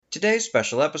Today's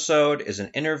special episode is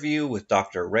an interview with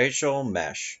Dr. Rachel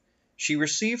Mesch. She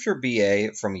received her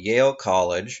BA from Yale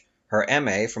College, her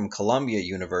MA from Columbia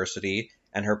University,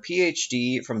 and her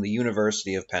PhD from the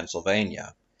University of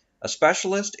Pennsylvania. A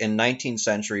specialist in 19th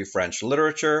century French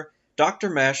literature, Dr.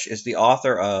 Mesch is the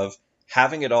author of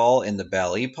Having It All in the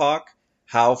Belle Epoque,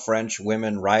 How French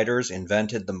Women Writers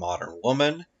Invented the Modern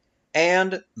Woman,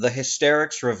 and The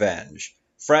Hysterics' Revenge,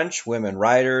 French Women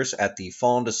Writers at the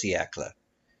Fin de Siècle.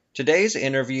 Today's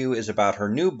interview is about her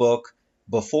new book,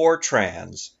 Before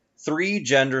Trans, Three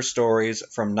Gender Stories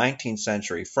from 19th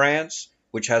Century France,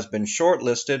 which has been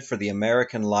shortlisted for the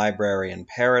American Library in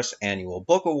Paris Annual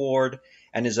Book Award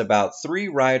and is about three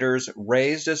writers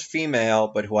raised as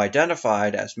female but who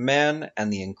identified as men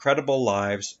and the incredible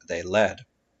lives they led.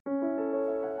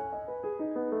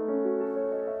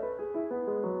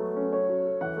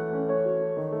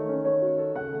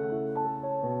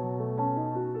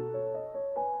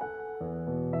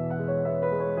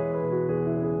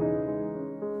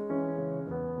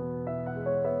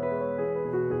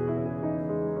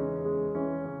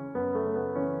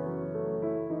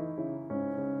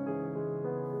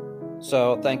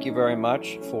 So thank you very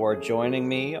much for joining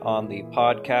me on the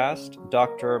podcast,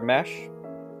 Dr. Mesch.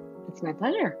 It's my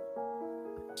pleasure.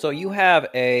 So you have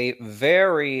a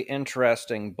very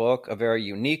interesting book, a very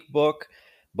unique book,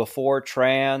 Before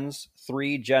Trans,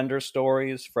 Three Gender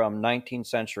Stories from 19th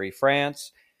Century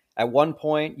France. At one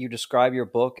point, you describe your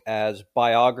book as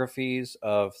biographies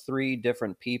of three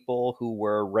different people who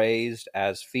were raised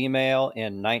as female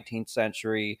in 19th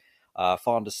century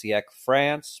fin de siècle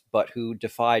France, but who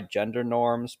defied gender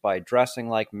norms by dressing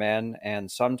like men and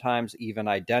sometimes even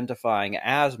identifying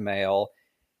as male.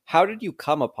 How did you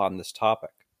come upon this topic?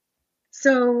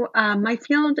 So, my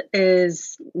field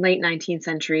is late 19th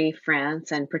century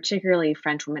France and particularly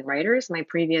French women writers. My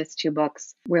previous two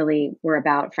books really were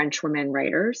about French women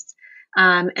writers.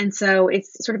 And so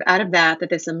it's sort of out of that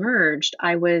this emerged.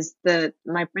 My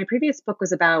previous book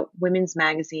was about women's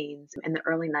magazines in the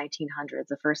early 1900s,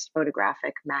 the first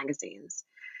photographic magazines,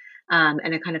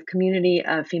 and a kind of community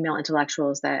of female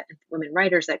intellectuals, that women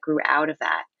writers that grew out of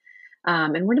that.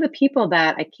 And one of the people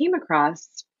that I came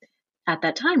across at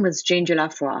that time was Jane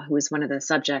Dieulafoy, who was one of the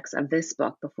subjects of this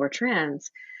book, Before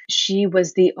Trans. She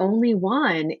was the only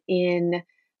one in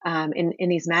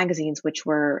these magazines which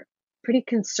were pretty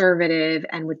conservative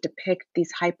and would depict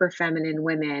these hyper feminine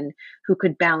women who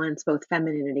could balance both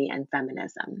femininity and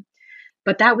feminism.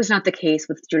 But that was not the case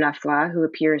with Dieulafoy, who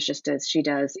appears just as she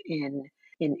does in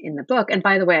the book. And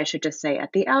by the way, I should just say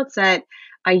at the outset,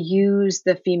 I use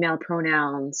the female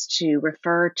pronouns to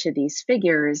refer to these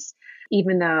figures,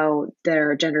 even though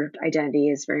their gender identity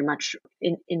is very much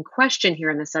in question here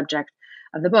in the subject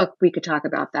of the book. We could talk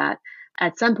about that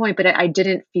at some point, but I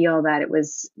didn't feel that it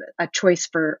was a choice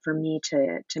for me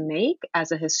to make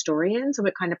as a historian. So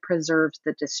it kind of preserves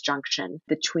the disjunction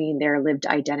between their lived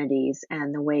identities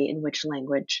and the way in which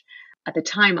language at the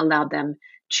time allowed them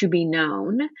to be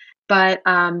known. But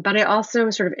I also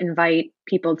sort of invite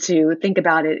people to think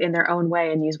about it in their own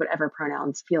way and use whatever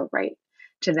pronouns feel right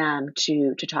to them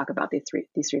to talk about these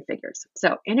three figures.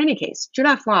 So in any case,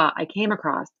 Dieulafoy I came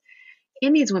across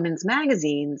in these women's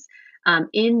magazines,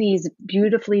 in these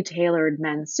beautifully tailored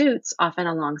men's suits, often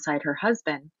alongside her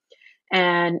husband.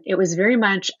 And it was very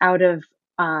much out of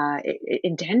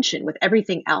intention with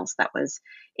everything else that was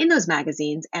in those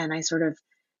magazines. And I sort of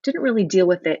didn't really deal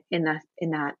with it in the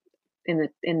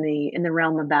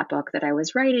realm of that book that I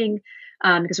was writing,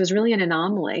 because it was really an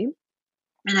anomaly.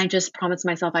 And I just promised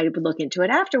myself I would look into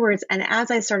it afterwards. And as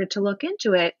I started to look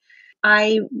into it,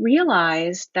 I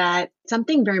realized that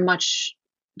something very much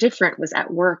different was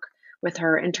at work with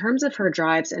her in terms of her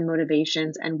drives and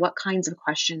motivations and what kinds of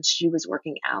questions she was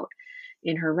working out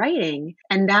in her writing.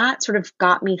 And that sort of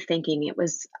got me thinking.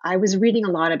 I was reading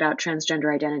a lot about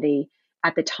transgender identity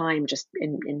at the time, just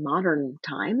in modern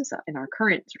times, in our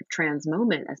current sort of trans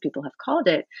moment, as people have called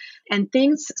it, and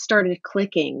things started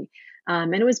clicking.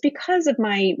 And it was because of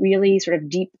my really sort of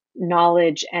deep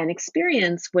knowledge and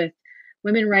experience with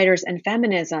women writers and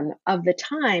feminism of the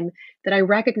time that I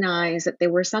recognized that there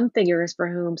were some figures for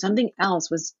whom something else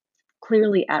was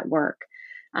clearly at work.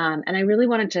 And I really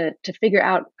wanted to figure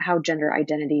out how gender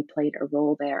identity played a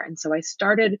role there. And so I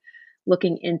started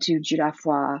looking into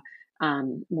Dieulafoy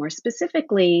more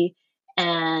specifically.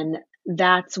 And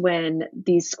that's when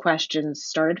these questions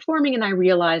started forming. And I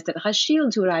realized that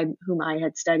Rachel, whom I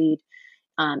had studied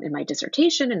in my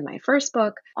dissertation, in my first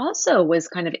book, also was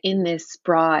kind of in this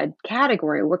broad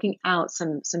category, working out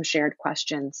some shared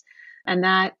questions. And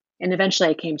eventually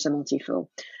I came to Montifaux.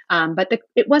 But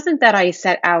it wasn't that I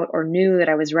set out or knew that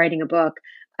I was writing a book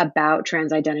about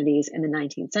trans identities in the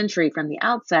 19th century from the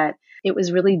outset, it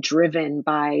was really driven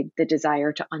by the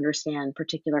desire to understand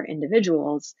particular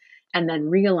individuals and then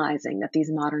realizing that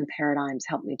these modern paradigms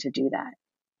help me to do that.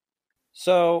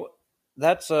 So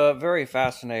that's a very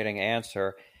fascinating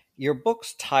answer. Your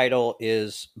book's title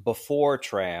is Before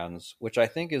Trans, which I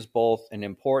think is both an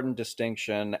important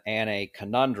distinction and a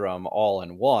conundrum all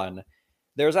in one.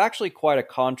 There's actually quite a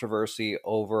controversy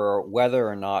over whether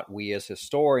or not we as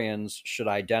historians should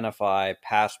identify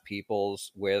past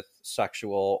peoples with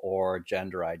sexual or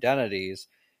gender identities.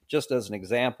 Just as an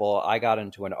example, I got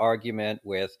into an argument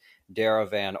with Dara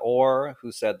Van Orr,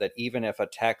 who said that even if a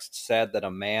text said that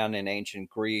a man in ancient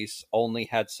Greece only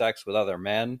had sex with other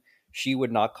men, she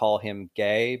would not call him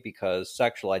gay because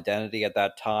sexual identity at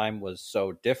that time was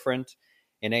so different.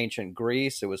 In ancient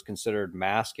Greece, it was considered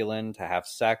masculine to have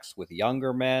sex with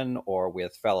younger men or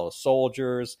with fellow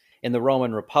soldiers. In the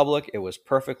Roman Republic, it was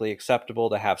perfectly acceptable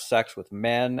to have sex with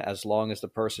men as long as the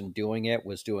person doing it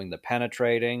was doing the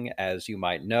penetrating. As you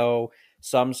might know,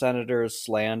 some senators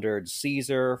slandered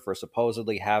Caesar for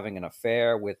supposedly having an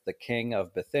affair with the king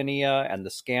of Bithynia, and the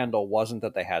scandal wasn't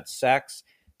that they had sex,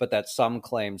 but that some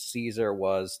claimed Caesar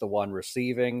was the one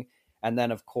receiving. And then,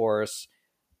 of course,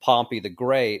 Pompey the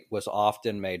Great was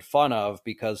often made fun of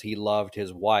because he loved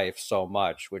his wife so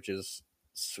much, which is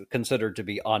considered to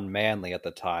be unmanly at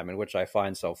the time, and which I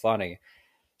find so funny.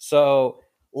 So,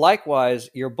 likewise,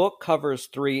 your book covers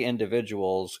three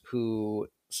individuals who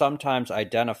sometimes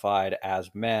identified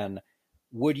as men.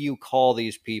 Would you call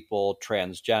these people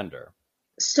transgender?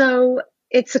 So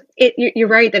you're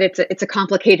right that it's a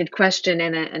complicated question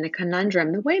and a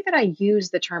conundrum. The way that I use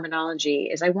the terminology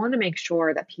is I want to make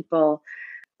sure that people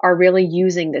are really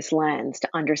using this lens to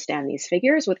understand these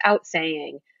figures without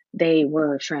saying they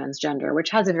were transgender, which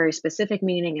has a very specific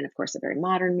meaning and, of course, a very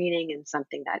modern meaning and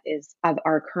something that is of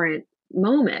our current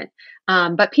moment.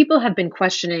 But people have been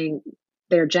questioning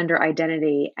their gender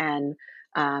identity and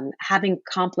having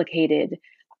complicated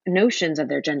notions of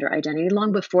their gender identity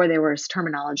long before there was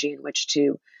terminology in which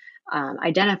to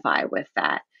identify with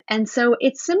that. And so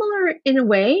it's similar in a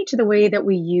way to the way that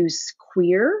we use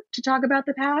queer to talk about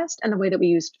the past and the way that we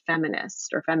used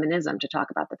feminist or feminism to talk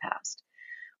about the past.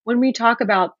 When we talk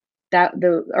about that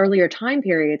the earlier time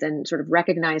periods and sort of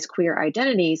recognize queer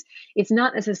identities, it's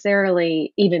not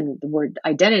necessarily even the word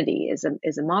identity is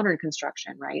a modern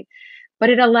construction, right? But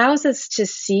it allows us to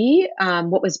see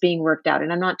what was being worked out.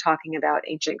 And I'm not talking about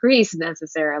ancient Greece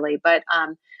necessarily, but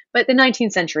the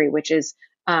 19th century, which is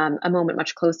a moment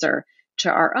much closer to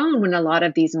our own when a lot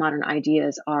of these modern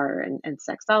ideas are, and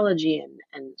sexology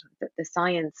and the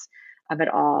science of it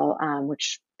all,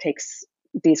 which takes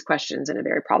these questions in a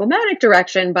very problematic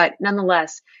direction, but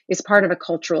nonetheless is part of a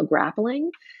cultural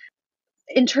grappling.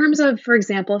 In terms of, for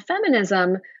example,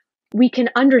 feminism, we can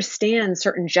understand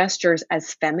certain gestures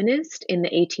as feminist in the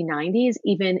 1890s,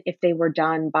 even if they were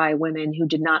done by women who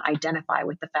did not identify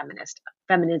with the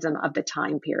feminism of the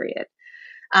time period.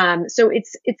 So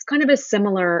it's kind of a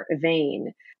similar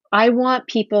vein. I want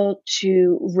people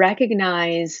to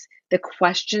recognize the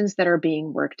questions that are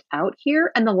being worked out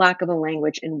here and the lack of a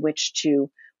language in which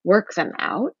to work them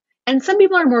out. And some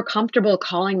people are more comfortable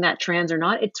calling that trans or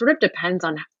not. It sort of depends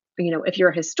on, if you're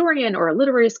a historian or a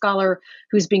literary scholar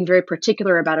who's being very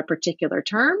particular about a particular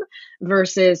term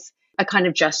versus a kind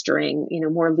of gesturing,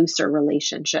 more looser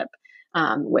relationship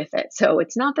with it. So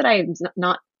it's not that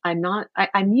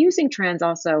I'm using trans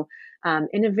also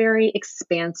in a very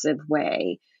expansive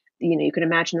way. You can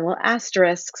imagine the little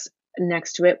asterisks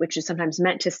next to it, which is sometimes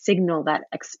meant to signal that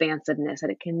expansiveness, that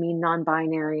it can mean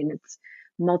non-binary in its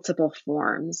multiple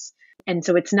forms. And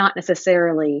so it's not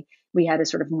necessarily, we had a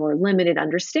sort of more limited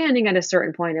understanding at a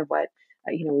certain point of what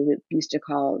we used to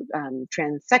call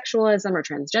transsexualism or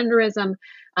transgenderism,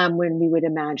 when we would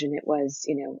imagine it was,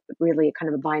 really a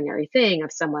kind of a binary thing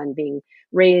of someone being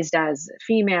raised as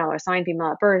female or assigned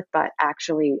female at birth, but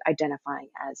actually identifying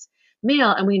as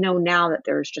male. And we know now that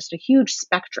there's just a huge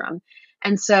spectrum.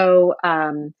 And so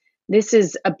this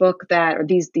is a book that, or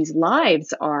these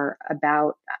lives are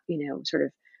about, sort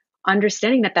of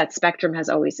understanding that spectrum has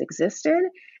always existed,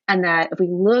 and that if we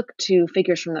look to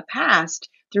figures from the past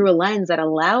through a lens that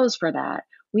allows for that,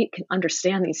 we can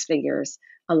understand these figures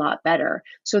a lot better.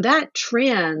 So that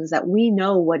trans, that we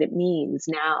know what it means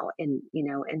now in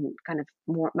kind of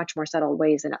much more subtle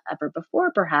ways than ever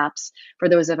before, perhaps for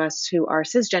those of us who are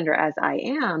cisgender as I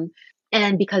am.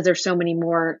 And because there's so many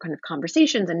more kind of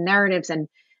conversations and narratives and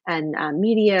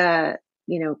media,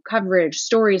 coverage,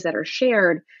 stories that are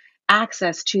shared,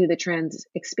 access to the trans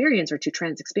experience or to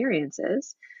trans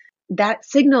experiences, that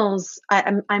signals,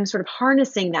 I'm sort of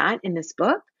harnessing that in this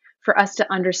book for us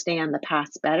to understand the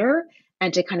past better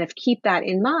and to kind of keep that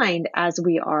in mind as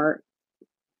we are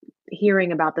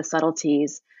hearing about the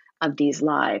subtleties of these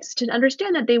lives, to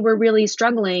understand that they were really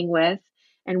struggling with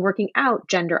and working out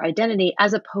gender identity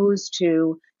as opposed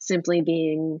to simply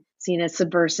being seen as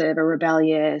subversive or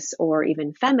rebellious or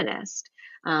even feminist.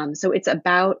 So it's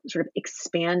about sort of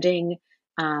expanding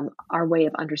our way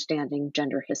of understanding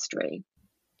gender history.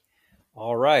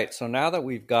 All right, so now that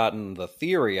we've gotten the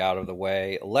theory out of the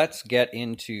way, let's get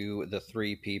into the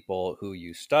three people who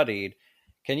you studied.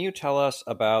 Can you tell us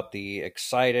about the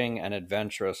exciting and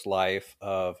adventurous life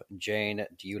of Jane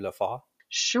Dieulafoy?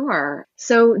 Sure.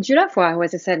 So Jurafoy,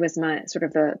 as I said, was my sort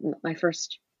of my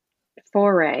first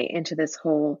foray into this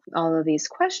whole all of these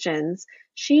questions.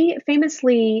 She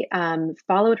famously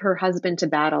followed her husband to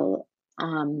battle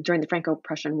during the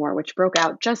Franco-Prussian War, which broke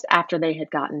out just after they had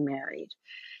gotten married.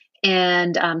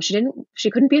 And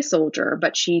she couldn't be a soldier,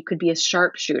 but she could be a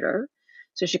sharpshooter.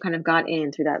 So she kind of got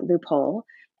in through that loophole,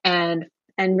 and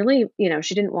really,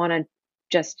 she didn't want to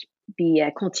just be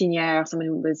a cantinière,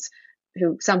 someone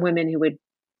who some women who would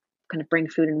kind of bring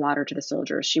food and water to the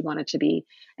soldiers. She wanted to be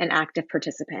an active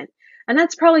participant. And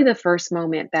that's probably the first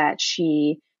moment that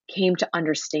she came to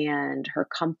understand her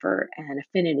comfort and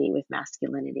affinity with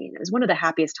masculinity. And it was one of the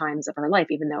happiest times of her life,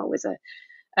 even though it was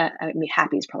I mean,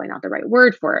 happy is probably not the right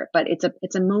word for it, but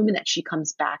it's a moment that she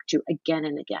comes back to again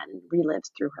and again and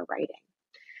relives through her writing.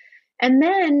 And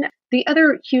then the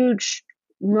other huge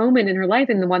moment in her life,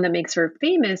 and the one that makes her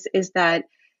famous, is that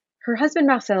her husband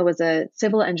Marcel was a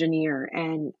civil engineer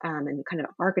and kind of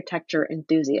architecture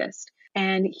enthusiast,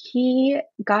 and he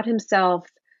got himself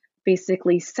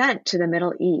basically sent to the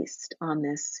Middle East on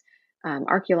this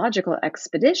archaeological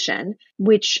expedition,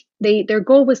 which their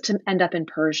goal was to end up in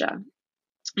Persia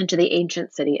and to the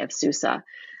ancient city of Susa.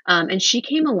 And she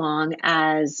came along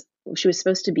as she was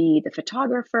supposed to be the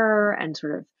photographer and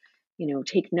sort of,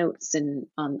 take notes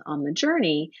on the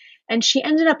journey. And she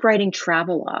ended up writing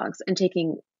travel logs and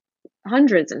taking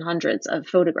hundreds and hundreds of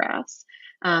photographs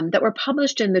that were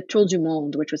published in the Tour du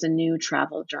Monde, which was a new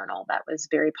travel journal that was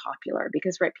very popular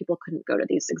because, right, people couldn't go to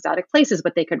these exotic places,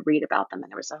 but they could read about them.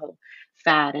 And there was a whole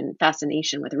fad and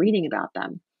fascination with reading about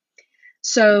them.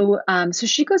 So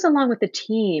she goes along with the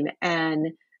team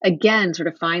and again sort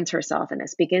of finds herself in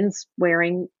this, begins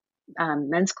wearing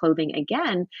men's clothing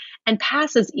again, and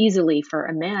passes easily for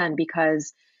a man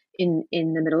because in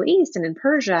the Middle East and in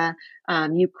Persia,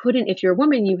 you couldn't, if you're a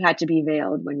woman, you had to be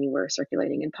veiled when you were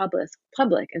circulating in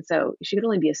public, and so she could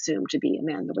only be assumed to be a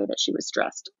man the way that she was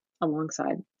dressed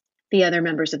alongside the other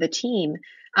members of the team.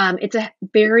 It's a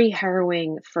very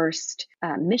harrowing first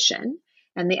mission.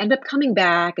 And they end up coming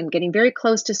back and getting very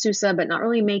close to Susa, but not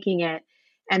really making it.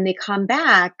 And they come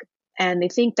back and they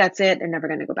think that's it. They're never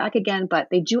going to go back again. But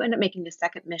they do end up making the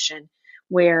second mission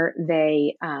where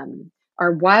they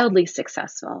are wildly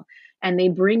successful. And they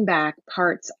bring back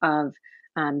parts of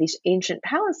these ancient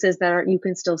palaces that you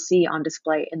can still see on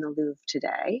display in the Louvre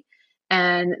today.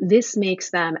 And this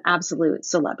makes them absolute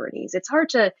celebrities. It's hard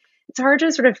to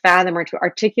sort of fathom or to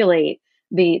articulate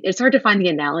it's hard to find the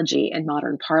analogy in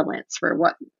modern parlance for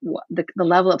what the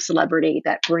level of celebrity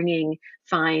that bringing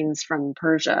finds from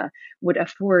Persia would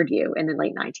afford you in the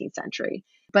late 19th century.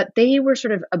 But they were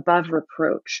sort of above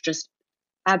reproach, just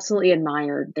absolutely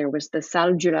admired. There was the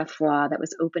Salle du Rafoy that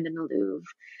was opened in the Louvre,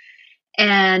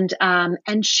 and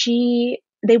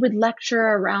they would lecture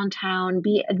around town,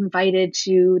 be invited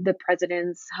to the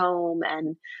president's home,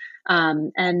 and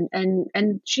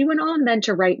she went on then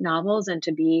to write novels and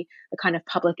to be a kind of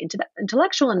public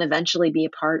intellectual and eventually be a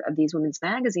part of these women's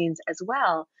magazines as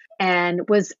well, and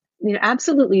was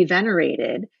absolutely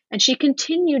venerated. And she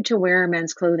continued to wear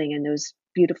men's clothing in those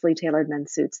beautifully tailored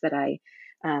men's suits that I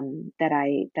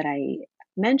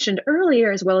mentioned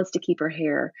earlier, as well as to keep her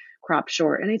hair cropped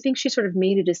short. And I think she sort of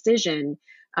made a decision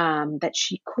that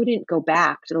she couldn't go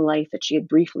back to the life that she had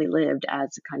briefly lived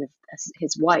as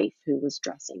his wife, who was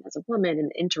dressing as a woman in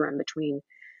the interim between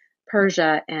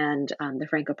Persia and the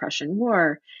Franco-Prussian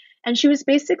War. And she was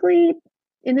basically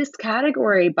in this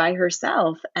category by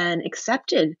herself and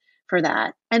accepted for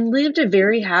that and lived a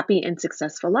very happy and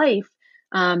successful life.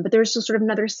 But there's just sort of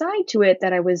another side to it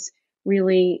that I was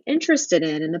really interested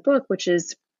in the book, which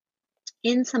is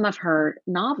in some of her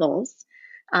novels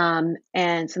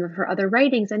and some of her other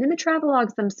writings and in the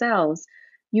travelogues themselves,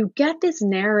 you get this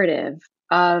narrative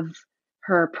of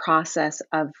her process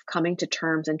of coming to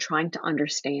terms and trying to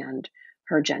understand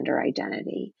her gender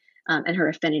identity and her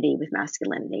affinity with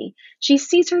masculinity. She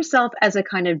sees herself as a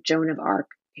kind of Joan of Arc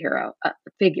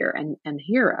figure and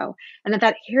hero, and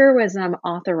that heroism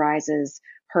authorizes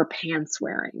her pants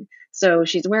wearing. So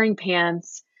she's wearing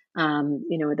pants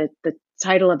The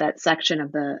title of that section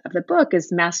of the book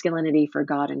is Masculinity for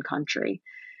God and Country.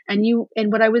 And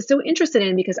what I was so interested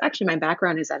in, because actually my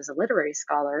background is as a literary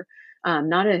scholar,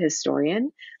 not a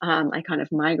historian. I kind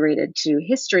of migrated to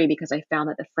history because I found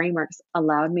that the frameworks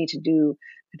allowed me to do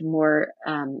more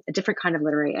a different kind of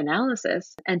literary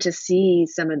analysis and to see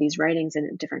some of these writings in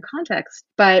a different context.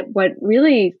 But what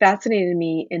really fascinated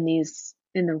me in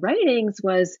the writings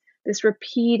was this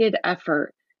repeated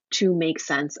effort to make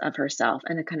sense of herself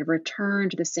and to kind of return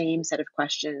to the same set of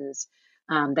questions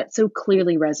that so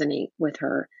clearly resonate with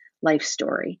her life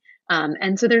story.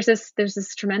 And so there's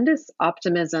this tremendous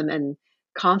optimism and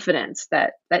confidence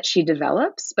that she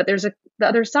develops, but the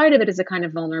other side of it is a kind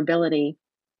of vulnerability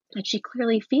that she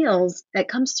clearly feels that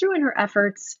comes through in her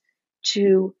efforts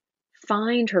to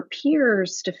find her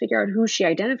peers, to figure out who she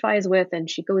identifies with, and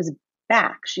she goes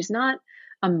back. She's not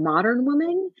a modern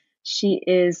woman. She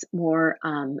is more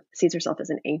sees herself as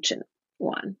an ancient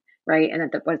one, right?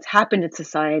 And that what's happened in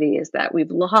society is that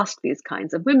we've lost these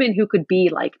kinds of women who could be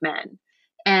like men.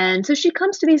 And so she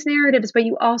comes to these narratives, but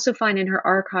you also find in her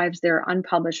archives there are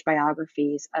unpublished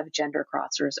biographies of gender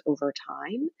crossers over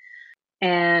time.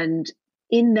 And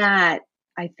in that,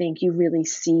 I think you really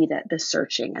see that the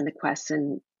searching and the quest,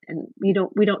 and we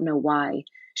don't know why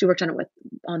she worked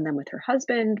on them with her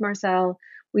husband Marcel.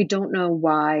 We don't know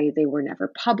why they were never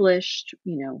published.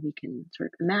 We can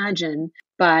sort of imagine,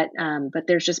 but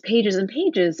there's just pages and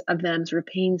pages of them sort of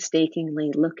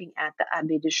painstakingly looking at the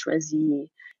Abbé de Choisy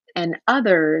and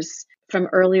others from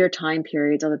earlier time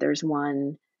periods. Although there's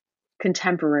one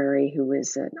contemporary who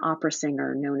is an opera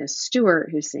singer known as Stuart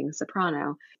who sings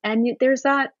soprano, and there's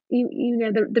that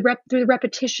through the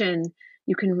repetition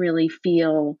you can really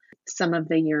feel some of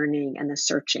the yearning and the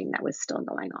searching that was still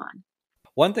going on.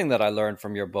 One thing that I learned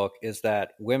from your book is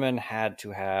that women had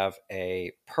to have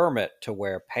a permit to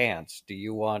wear pants. Do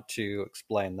you want to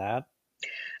explain that?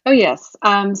 Oh yes,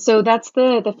 so that's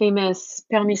the famous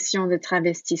permission de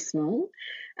travestissement.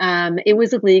 It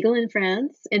was illegal in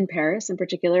France, in Paris in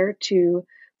particular,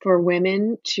 for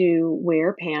women to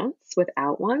wear pants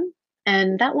without one.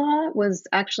 And that law was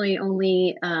actually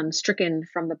only stricken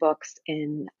from the books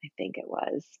in, I think it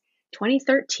was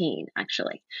 2013,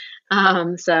 actually.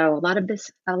 So a lot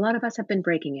of us have been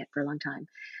breaking it for a long time.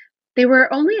 There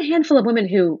were only a handful of women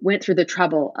who went through the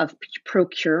trouble of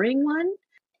procuring one,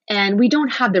 and we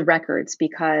don't have the records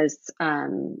because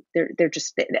they're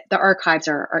just the archives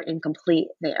are incomplete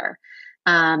there.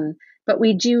 But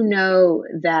we do know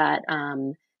that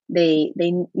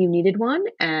you needed one,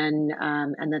 and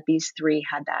that these three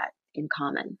had that in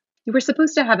common. You were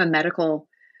supposed to have a medical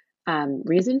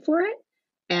reason for it,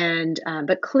 and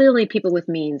but clearly people with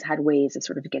means had ways of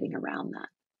sort of getting around that.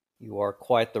 You are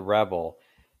quite the rebel.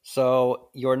 So,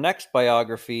 your next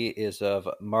biography is of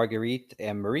Marguerite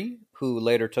Emery, who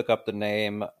later took up the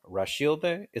name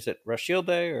Rashilde. Is it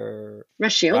Rashilde or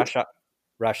Rashield. Rasha?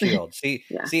 Rashield. See,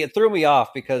 Yeah. see, it threw me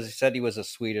off because he said he was a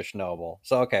Swedish noble.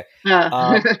 So, okay,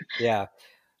 Uh, yeah,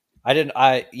 I didn't.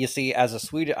 You see, as a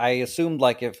Swede, I assumed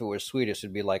like if it was Swedish,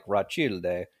 it'd be like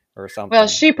Rachilde or well, something.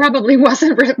 she probably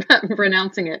wasn't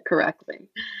pronouncing it correctly.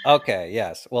 Okay,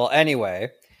 yes. Well,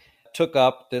 anyway, took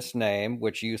up this name,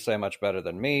 which you say much better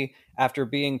than me, after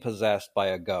being possessed by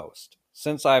a ghost.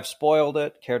 Since I've spoiled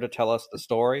it, care to tell us the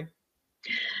story?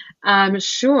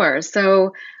 Sure.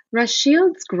 So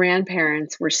Rashid's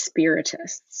grandparents were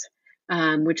spiritists,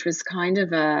 which was kind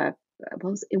of it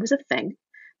was a thing,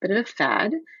 bit of a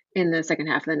fad in the second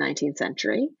half of the 19th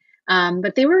century.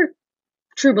 But they were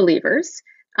true believers.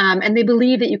 And they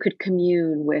believed that you could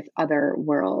commune with other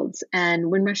worlds. And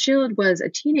when Rashid was a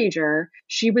teenager,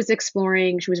 she was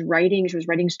exploring, she was writing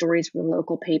stories for the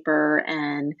local paper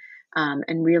and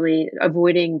really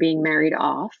avoiding being married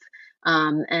off,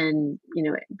 and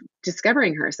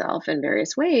discovering herself in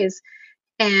various ways.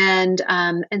 And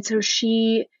so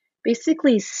she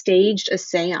basically staged a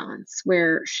séance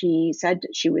where she said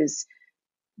she was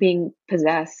being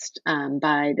possessed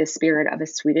by the spirit of a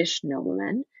Swedish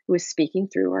nobleman who was speaking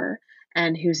through her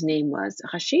and whose name was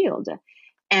Rashild.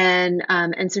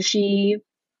 And so she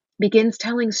begins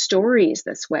telling stories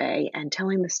this way and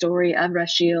telling the story of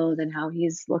Rashild and how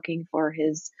he's looking for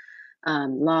his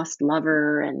lost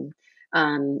lover, and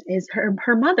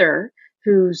her mother,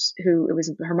 who it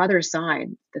was her mother's side,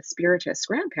 the spiritist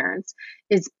grandparents,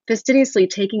 is fastidiously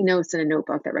taking notes in a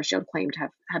notebook that Rachel claimed to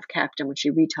have kept. And when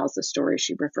she retells the story,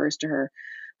 she refers to her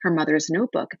mother's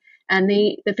notebook. And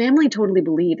the family totally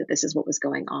believed that this is what was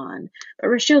going on. But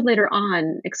Rachel later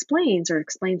on explains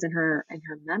in her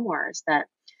memoirs that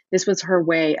this was her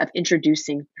way of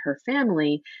introducing her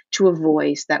family to a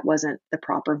voice that wasn't the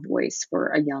proper voice for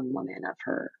a young woman of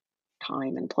her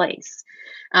time and place.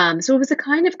 So it was a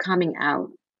kind of coming out.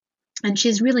 And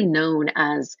she's really known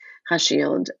as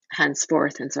Hashield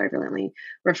henceforth, and so I really only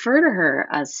refer to her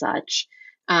as such.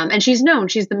 And she's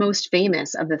the most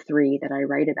famous of the three that I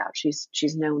write about.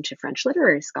 She's known to French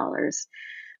literary scholars.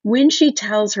 When she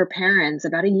tells her parents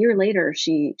about a year later,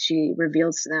 she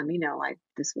reveals to them,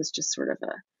 this was just sort of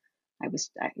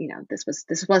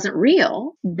this wasn't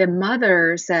real. The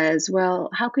mother says, well,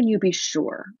 how can you be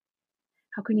sure?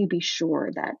 How can you be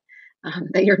sure that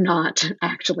you're not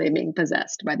actually being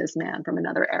possessed by this man from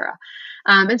another era?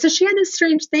 And so she had this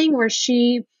strange thing where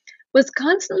she was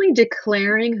constantly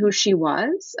declaring who she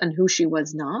was and who she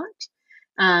was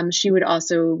not. She would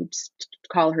also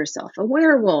call herself a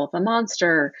werewolf, a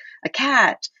monster, a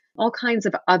cat, all kinds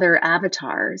of other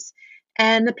avatars.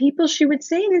 And the people she would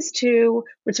say this to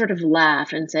would sort of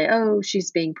laugh and say, oh,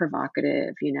 she's being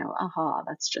provocative, aha,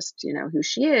 that's just, who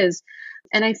she is.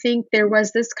 And I think there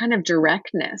was this kind of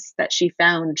directness that she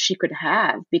found she could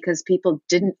have because people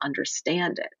didn't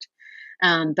understand it.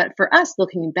 But for us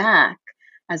looking back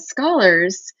as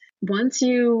scholars, once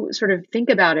you sort of think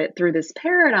about it through this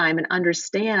paradigm and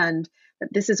understand that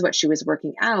this is what she was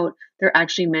working out, there are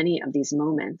actually many of these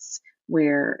moments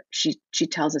where she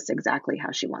tells us exactly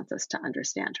how she wants us to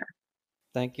understand her.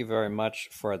 Thank you very much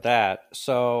for that.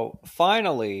 So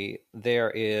finally, there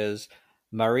is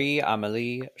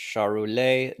Marie-Amélie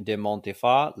Charolais de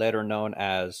Montefiore, later known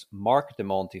as Marc de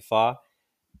Montefiore.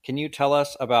 Can you tell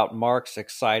us about Marc's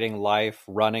exciting life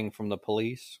running from the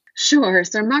police? Sure.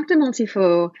 So Marc de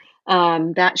Montefiore,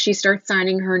 that she starts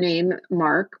signing her name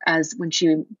Marc as when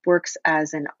she works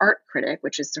as an art critic,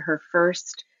 which is her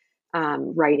first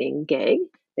writing gig,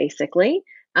 basically.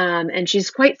 And she's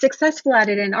quite successful at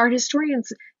it. And art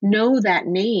historians know that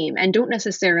name and don't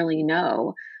necessarily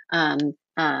know, the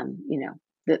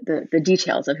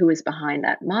details of who is behind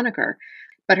that moniker.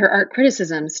 But her art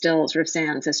criticism still sort of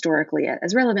stands historically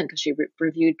as relevant because she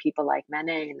reviewed people like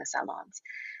Manet in the salons.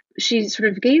 She sort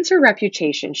of gains her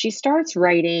reputation. She starts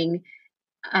writing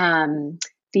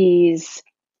these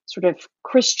sort of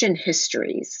Christian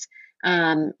histories,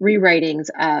 rewritings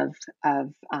of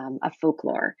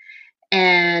folklore,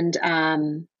 and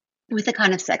with a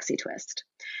kind of sexy twist.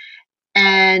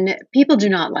 And people do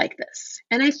not like this.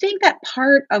 And I think that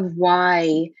part of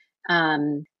why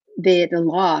the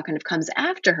law kind of comes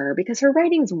after her, because her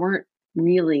writings weren't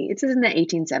really, it's in the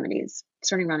 1870s,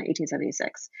 starting around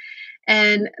 1876.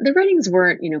 And the writings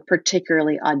weren't,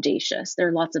 particularly audacious. There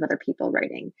are lots of other people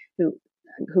writing who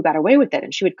got away with it,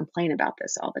 and she would complain about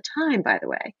this all the time, by the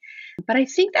way. But I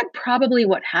think that probably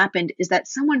what happened is that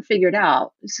someone figured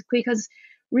out, because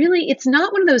really it's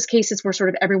not one of those cases where sort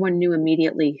of everyone knew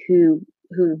immediately who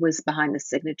was behind the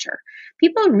signature.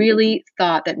 People really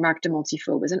thought that Marc de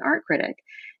Montefiore was an art critic,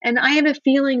 and I have a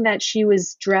feeling that she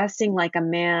was dressing like a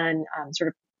man, sort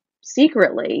of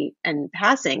secretly and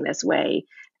passing this way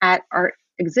at art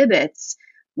exhibits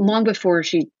long before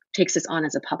she takes this on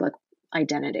as a public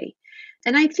identity.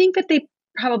 And I think that they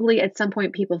probably at some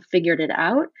point people figured it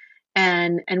out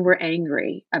and were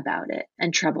angry about it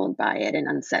and troubled by it and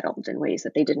unsettled in ways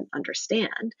that they didn't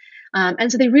understand.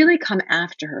 And so they really come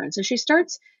after her. And so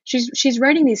she's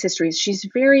writing these histories. She's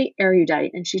very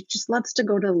erudite, and she just loves to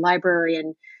go to the library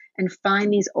and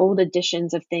find these old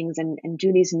editions of things and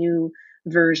do these new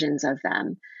versions of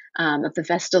them, of the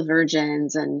Vestal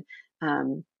Virgins and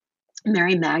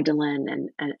Mary Magdalene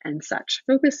and such,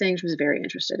 focusing, she was very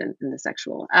interested in the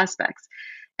sexual aspects.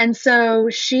 And so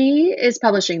she is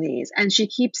publishing these, and she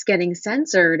keeps getting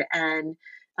censored and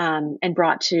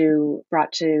brought in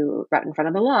front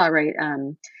of the law, right?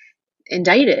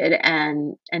 Indicted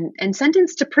and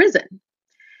sentenced to prison.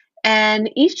 And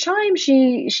each time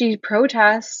she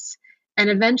protests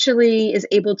and eventually is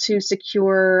able to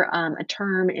secure a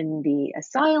term in the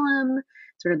asylum,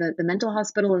 sort of the mental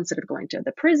hospital, instead of going to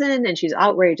the prison. And she's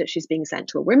outraged that she's being sent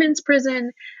to a women's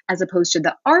prison as opposed to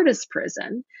the artist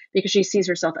prison, because she sees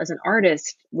herself as an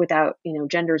artist without,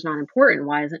 gender is not important.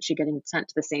 Why isn't she getting sent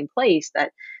to the same place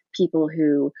that people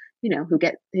who have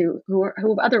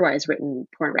otherwise written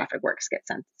pornographic works get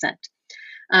sent?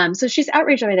 So she's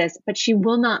outraged by this, but she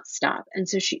will not stop. And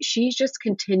so she just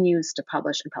continues to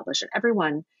publish and publish. And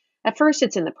everyone, at first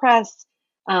it's in the press.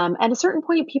 At a certain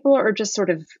point, people are just sort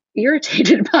of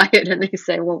irritated by it. And they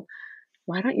say, well,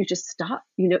 why don't you just stop?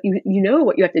 You know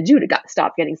what you have to do to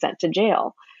stop getting sent to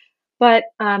jail. But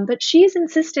she's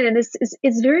insistent, and this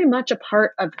is very much a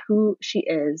part of who she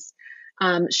is.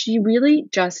 She really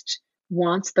just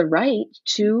wants the right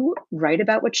to write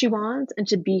about what she wants and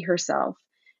to be herself.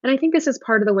 And I think this is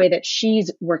part of the way that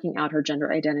she's working out her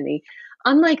gender identity.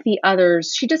 Unlike the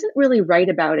others, she doesn't really write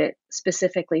about it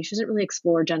specifically. She doesn't really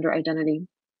explore gender identity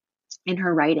in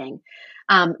her writing.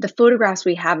 The photographs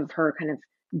we have of her kind of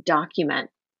document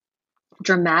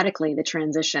dramatically the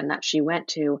transition that she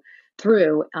went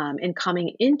through in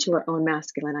coming into her own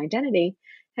masculine identity.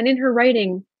 And in her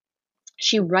writing,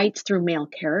 she writes through male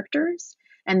characters.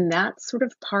 And that's sort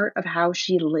of part of how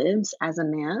she lives as a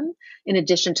man, in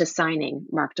addition to signing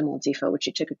Marc de Montifau, which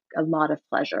she took a lot of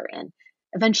pleasure in.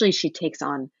 Eventually, she takes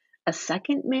on a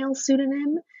second male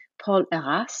pseudonym, Paul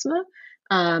Erasme.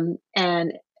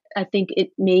 And I think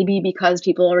it may be because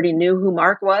people already knew who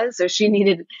Marc was, so she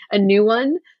needed a new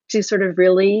one to sort of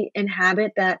really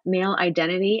inhabit that male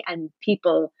identity. And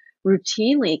people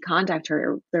routinely contact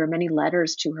her. There are many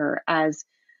letters to her as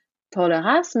Paul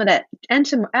Erasme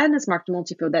and as Marc de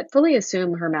Montifau that fully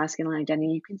assume her masculine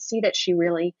identity. You can see that she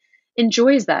really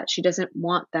enjoys that. She doesn't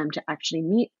want them to actually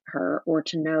meet her or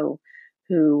to know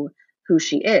who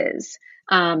she is.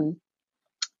 And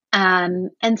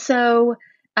so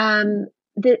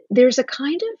there's a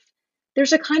kind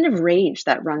of rage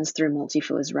that runs through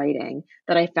Montifau's writing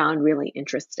that I found really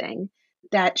interesting.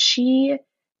 That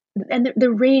the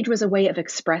rage was a way of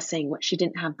expressing what she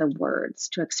didn't have the words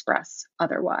to express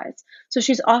otherwise. So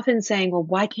she's often saying, well,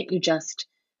 why can't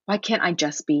I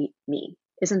just be me?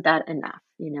 Isn't that enough?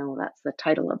 That's the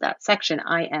title of that section.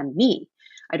 I am me.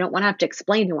 I don't want to have to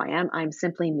explain who I am. I'm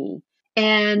simply me.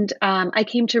 And I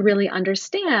came to really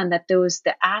understand that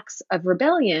the acts of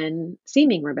rebellion,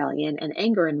 seeming rebellion and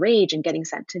anger and rage and getting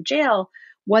sent to jail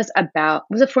was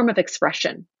a form of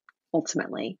expression,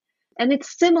 ultimately. And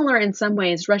it's similar in some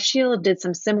ways. Rachel did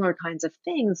some similar kinds of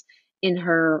things in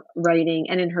her writing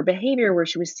and in her behavior, where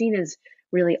she was seen as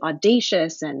really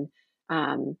audacious and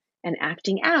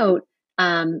acting out.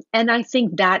 And I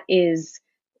think that's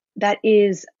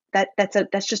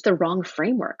just the wrong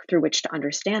framework through which to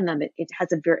understand them.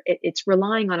 It's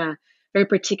relying on a very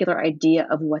particular idea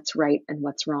of what's right and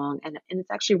what's wrong, and it's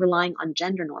actually relying on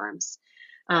gender norms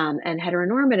and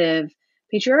heteronormative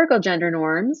patriarchal gender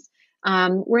norms.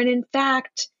 When in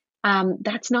fact,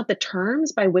 that's not the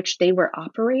terms by which they were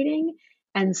operating.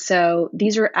 And so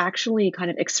these are actually kind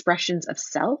of expressions of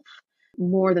self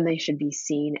more than they should be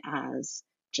seen as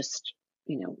just,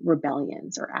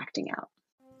 rebellions or acting out.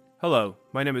 Hello,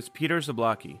 my name is Peter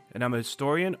Zablocki, and I'm a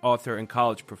historian, author, and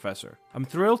college professor. I'm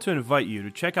thrilled to invite you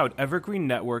to check out Evergreen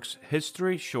Network's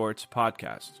History Shorts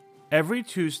podcast. Every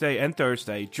Tuesday and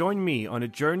Thursday, join me on a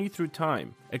journey through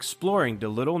time, exploring the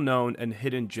little-known and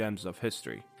hidden gems of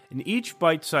history. In each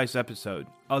bite-sized episode,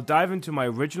 I'll dive into my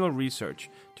original research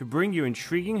to bring you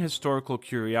intriguing historical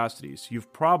curiosities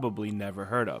you've probably never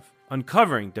heard of,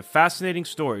 uncovering the fascinating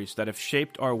stories that have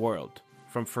shaped our world,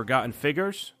 from forgotten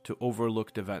figures to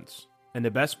overlooked events. And the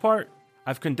best part?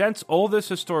 I've condensed all this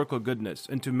historical goodness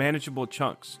into manageable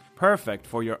chunks, perfect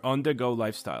for your on-the-go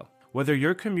lifestyle. Whether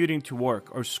you're commuting to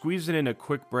work or squeezing in a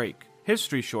quick break,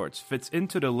 History Shorts fits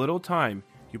into the little time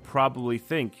you probably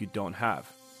think you don't have.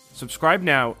 Subscribe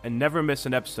now and never miss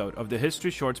an episode of the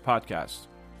History Shorts podcast,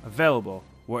 available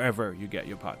wherever you get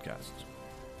your podcasts.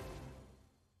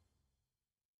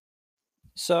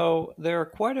 So, there are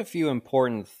quite a few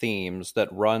important themes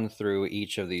that run through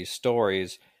each of these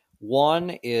stories.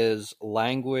 One is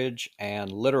language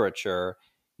and literature.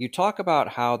 You talk about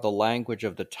how the language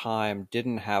of the time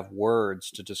didn't have words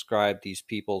to describe these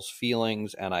people's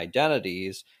feelings and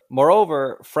identities.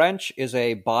 Moreover, French is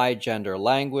a bi-gender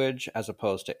language as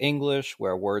opposed to English,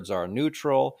 where words are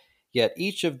neutral. Yet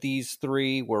each of these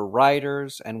three were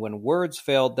writers, and when words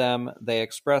failed them, they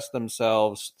expressed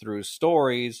themselves through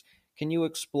stories. Can you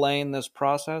explain this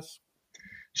process?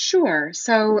 Sure.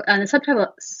 So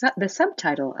the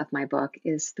subtitle of my book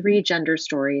is Three Gender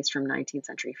Stories from 19th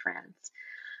Century France.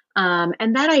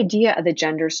 And that idea of the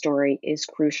gender story is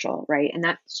crucial, right? And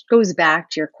that goes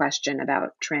back to your question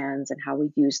about trans and how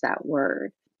we use that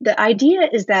word. The idea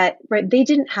is that, right, they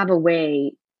didn't have a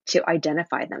way to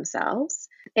identify themselves.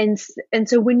 And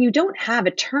so when you don't have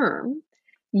a term,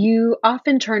 you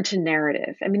often turn to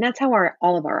narrative. I mean, that's how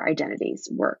all of our identities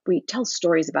work. We tell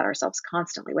stories about ourselves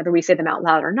constantly, whether we say them out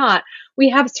loud or not.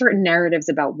 We have certain narratives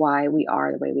about why we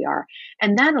are the way we are.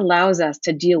 And that allows us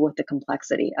to deal with the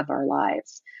complexity of our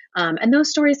lives. And those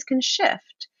stories can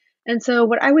shift. And so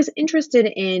what I was interested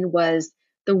in was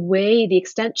the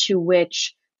extent to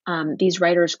which these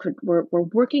writers were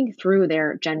working through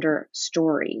their gender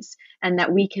stories, and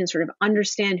that we can sort of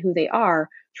understand who they are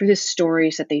through the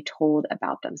stories that they told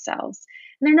about themselves.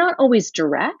 And they're not always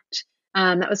direct.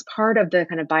 That was part of the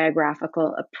kind of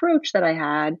biographical approach that I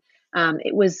had.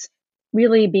 It was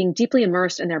really being deeply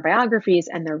immersed in their biographies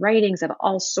and their writings of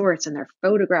all sorts and their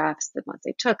photographs, the ones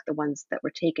they took, the ones that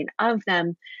were taken of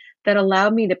them, that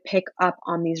allowed me to pick up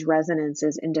on these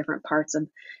resonances in different parts of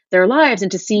their lives.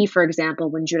 And to see, for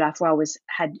example, when Jules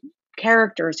had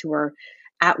characters who were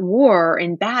at war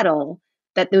in battle,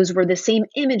 that those were the same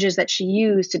images that she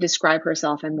used to describe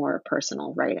herself in more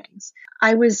personal writings.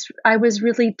 I was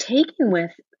really taken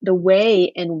with the way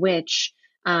in which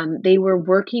they were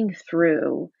working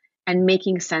through and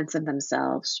making sense of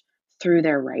themselves through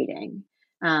their writing.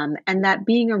 And that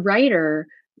being a writer,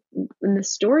 and the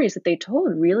stories that they told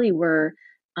really were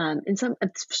in some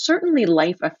certainly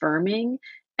life affirming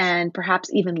and perhaps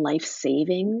even life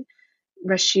saving.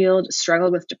 Rachilde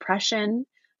struggled with depression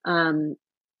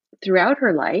throughout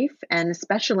her life, and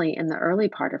especially in the early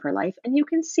part of her life. And you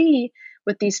can see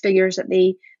with these figures that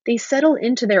they settle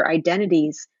into their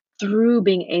identities through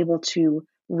being able to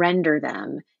render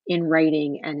them in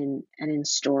writing and in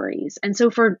stories. And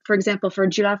so, for example, for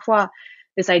Jules Lafoi,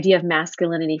 this idea of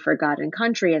masculinity for God and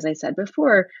country, as I said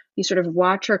before, you sort of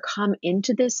watch her come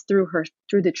into this through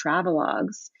the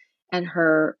travelogues and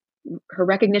her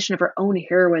recognition of her own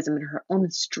heroism and her own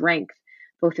strength,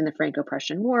 both in the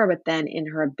Franco-Prussian War, but then in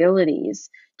her abilities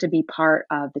to be part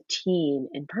of the team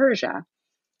in Persia.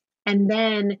 And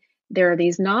then there are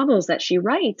these novels that she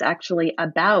writes actually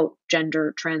about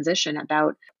gender transition,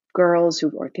 about girls who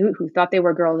thought they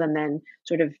were girls and then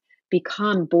sort of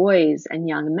become boys and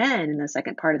young men in the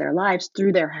second part of their lives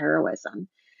through their heroism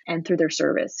and through their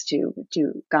service to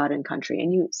God and country.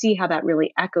 And you see how that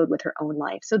really echoed with her own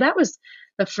life. So that was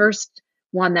the first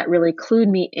one that really clued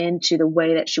me into the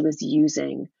way that she was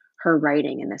using her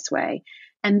writing in this way.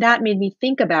 And that made me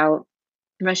think about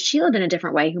Rachilde in a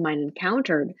different way, whom I'd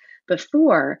encountered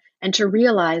before, and to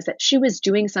realize that she was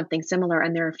doing something similar.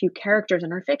 And there are a few characters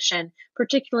in her fiction,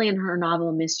 particularly in her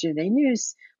novel Monsieur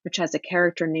Vénus, which has a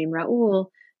character named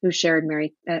Raoul, who shared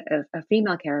a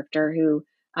female character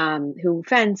who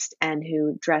fenced and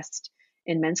who dressed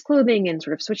in men's clothing and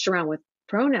sort of switched around with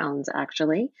pronouns,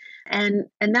 actually. And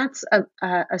that's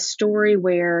a story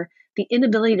where the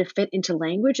inability to fit into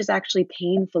language is actually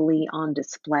painfully on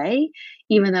display,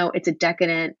 even though it's a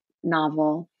decadent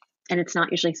novel and it's not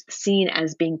usually seen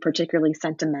as being particularly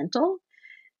sentimental.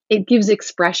 It gives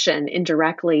expression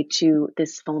indirectly to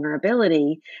this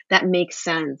vulnerability that makes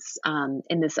sense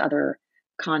in this other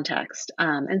context.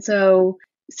 And so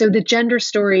the gender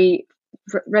story,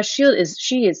 Rachilde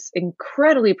is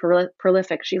incredibly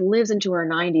prolific. She lives into her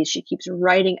 90s. She keeps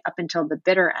writing up until the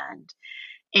bitter end.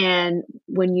 And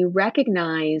when you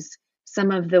recognize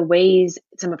some of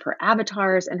her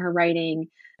avatars in her writing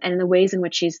and the ways in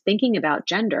which she's thinking about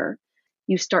gender,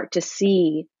 you start to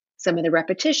see some of the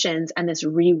repetitions and this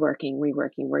reworking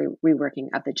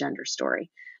of the gender story.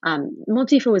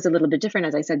 Montifaux is a little bit different,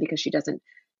 as I said, because she doesn't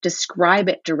describe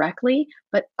it directly,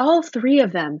 but all three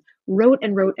of them wrote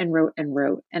and wrote and wrote and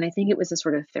wrote. And I think it was a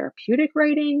sort of therapeutic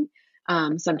writing,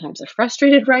 sometimes a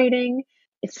frustrated writing.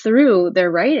 Through their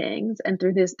writings and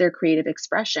through their creative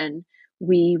expression,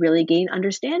 we really gain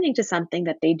understanding to something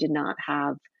that they did not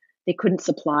have. They couldn't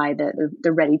supply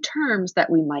the ready terms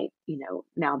that we might,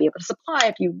 now be able to supply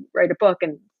if you write a book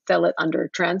and sell it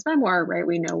under trans memoir, right?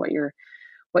 We know what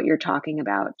you're talking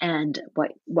about and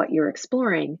what you're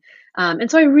exploring.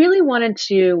 And so I really wanted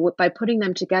to, by putting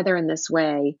them together in this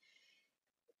way,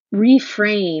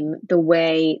 reframe the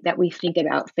way that we think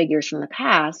about figures from the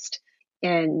past.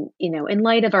 And, in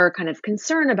light of our kind of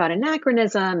concern about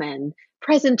anachronism and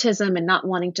presentism and not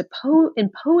wanting to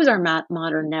impose our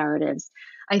modern narratives,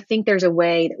 I think there's a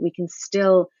way that we can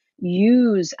still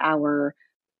use our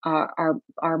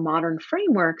modern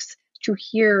frameworks to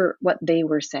hear what they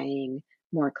were saying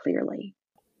more clearly.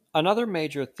 Another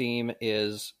major theme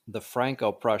is the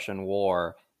Franco-Prussian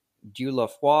War. Jules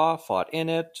Lafoi fought in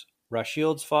it,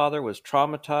 Rachilde's father was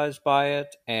traumatized by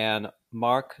it, and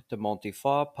Marc de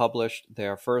Montefort published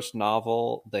their first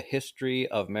novel, The History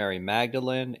of Mary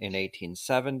Magdalene, in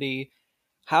 1870.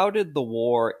 How did the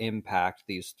war impact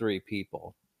these three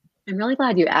people? I'm really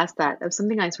glad you asked that. That was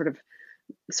something I sort of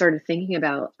started thinking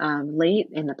about late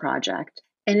in the project.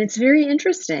 And it's very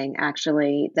interesting,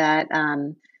 actually, that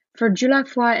for Jules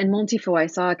Lafoi and Montefort, I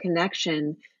saw a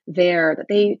connection there that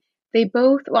they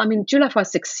both, well, I mean, Jules Lafoi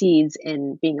succeeds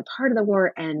in being a part of the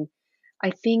war. And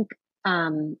I think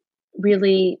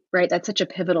really, right, that's such a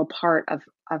pivotal part of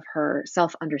her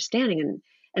self-understanding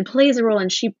and plays a role.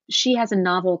 And she has a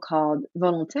novel called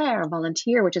Volontaire,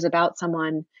 which is about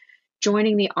someone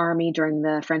joining the army during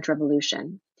the French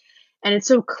Revolution. And it's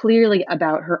so clearly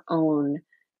about her own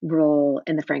role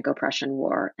in the Franco-Prussian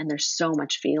War. And there's so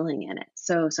much feeling in it,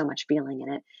 so much feeling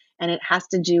in it. And it has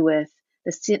to do with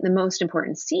the most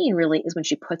important scene really is when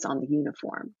she puts on the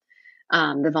uniform,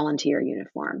 the volunteer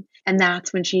uniform. And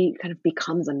that's when she kind of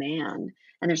becomes a man,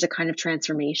 and there's a kind of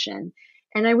transformation.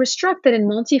 And I was struck that in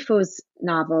Montifaut's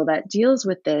novel that deals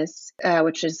with this,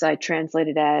 which is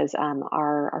translated as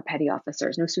our petty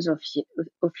officers, Nos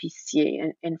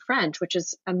sous-officiers in French, which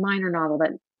is a minor novel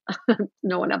that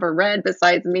no one ever read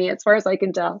besides me, as far as I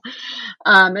can tell,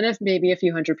 and if maybe a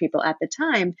few hundred people at the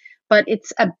time. But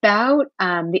it's about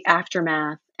the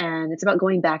aftermath, and it's about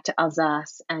going back to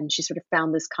Alsace, and she sort of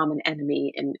found this common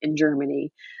enemy in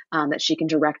Germany that she can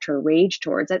direct her rage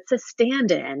towards. It's a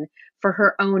stand-in for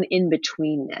her own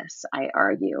in-betweenness, I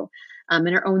argue, and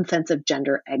her own sense of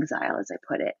gender exile, as I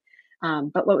put it.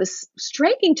 But what was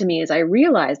striking to me is I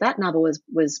realized that novel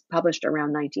was published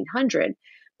around 1900,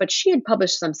 but she had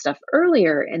published some stuff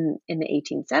earlier in the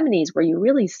 1870s where you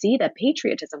really see that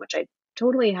patriotism, which I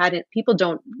totally hadn't, people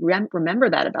don't remember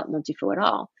that about Montifaut at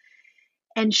all.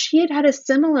 And she had had a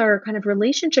similar kind of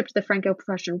relationship to the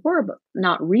Franco-Prussian War, but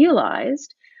not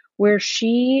realized, where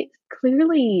she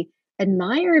clearly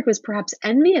admired, was perhaps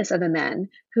envious of the men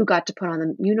who got to put on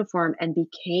the uniform and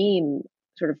became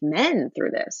sort of men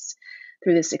through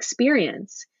this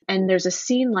experience. And there's a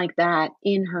scene like that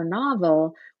in her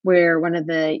novel where one of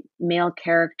the male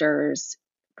characters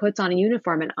puts on a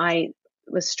uniform, and I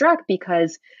was struck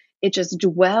because it just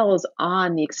dwells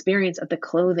on the experience of the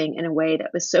clothing in a way that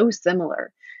was so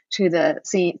similar to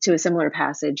a similar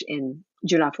passage in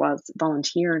Dieulafoy's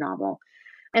volunteer novel.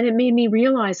 And it made me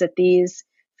realize that these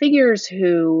figures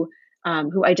who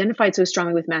identified so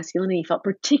strongly with masculinity felt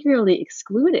particularly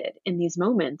excluded in these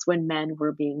moments when young men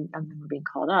were being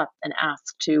called up and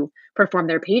asked to perform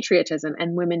their patriotism,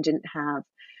 and women didn't have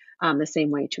the same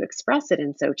way to express it.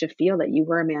 And so to feel that you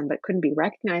were a man but couldn't be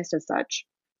recognized as such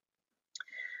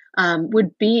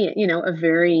would be, a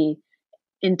very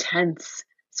intense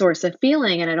source of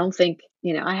feeling. And I don't think,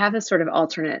 I have a sort of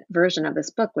alternate version of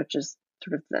this book, which is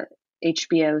sort of the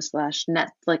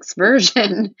HBO/Netflix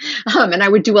version. And I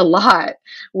would do a lot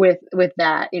with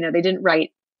that. They didn't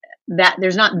write that.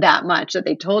 There's not that much that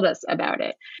they told us about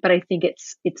it, but I think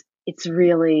it's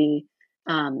really,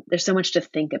 there's so much to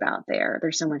think about there.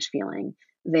 There's so much feeling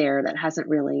there that hasn't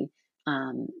really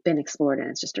been explored. And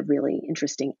it's just a really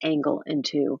interesting angle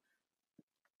into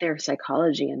their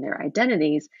psychology and their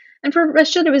identities. And for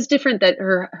Rashid, it was different that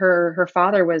her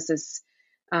father was this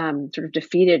sort of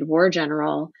defeated war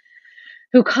general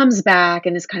who comes back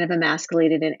and is kind of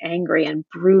emasculated and angry and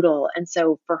brutal. And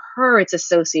so for her, it's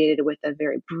associated with a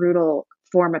very brutal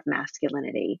form of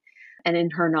masculinity. And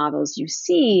in her novels, you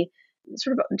see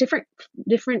sort of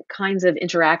different kinds of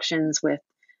interactions with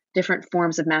different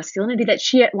forms of masculinity that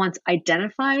she at once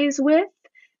identifies with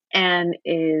and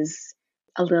is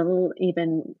a little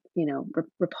even,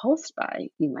 repulsed by,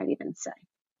 you might even say.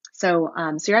 So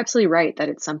you're absolutely right that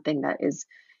it's something that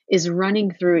is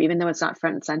running through, even though it's not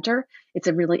front and center, it's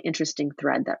a really interesting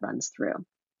thread that runs through.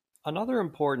 Another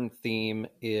important theme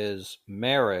is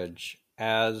marriage,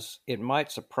 as it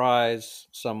might surprise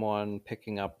someone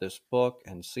picking up this book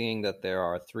and seeing that there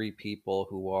are three people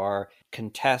who are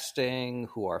contesting,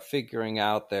 who are figuring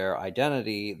out their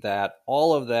identity, that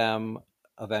all of them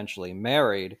eventually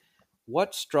married.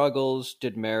 What struggles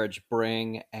did marriage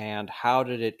bring, and how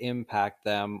did it impact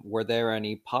them? Were there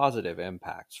any positive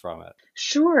impacts from it?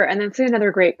 Sure, and that's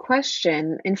another great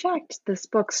question. In fact, this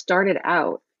book started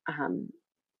out, it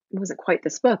wasn't quite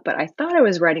this book, but I thought I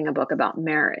was writing a book about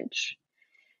marriage.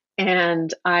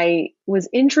 And I was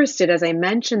interested, as I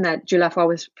mentioned, that Dieulafoy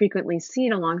was frequently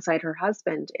seen alongside her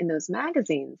husband in those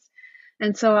magazines.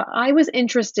 And so I was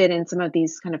interested in some of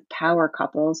these kind of power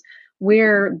couples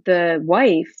where the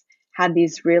wife had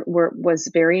was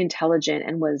very intelligent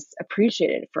and was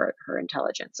appreciated for her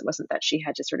intelligence. It wasn't that she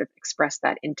had to sort of express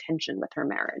that intention with her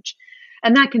marriage.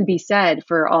 And that can be said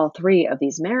for all three of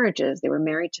these marriages. They were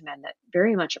married to men that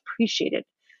very much appreciated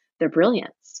their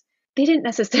brilliance. They didn't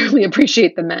necessarily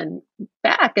appreciate the men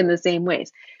back in the same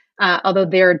ways, although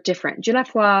they're different.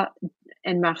 Dieulafoy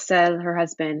and Marcel, her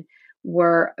husband,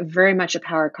 were very much a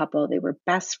power couple. They were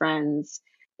best friends.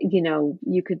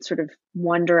 You could sort of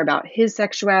wonder about his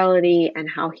sexuality and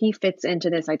how he fits into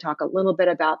this. I talk a little bit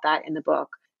about that in the book.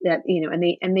 That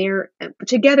and they're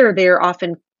together. They're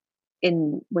often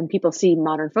when people see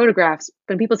modern photographs.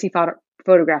 When people see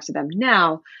photographs of them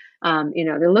now,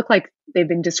 they look like they've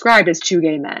been described as two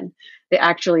gay men. They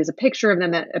actually is a picture of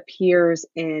them that appears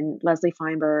in Leslie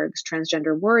Feinberg's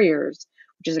Transgender Warriors,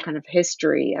 which is a kind of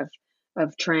history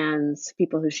of trans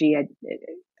people who she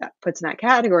puts in that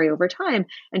category over time.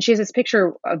 And she has this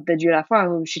picture of the Dieulafoy,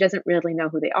 whom she doesn't really know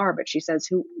who they are, but she says,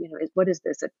 what is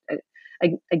this?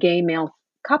 A gay male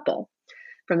couple.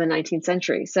 from the 19th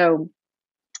century. So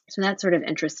that's sort of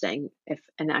interesting, if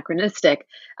anachronistic.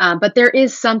 But there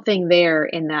is something there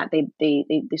in that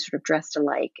they sort of dressed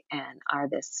alike and are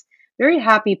this very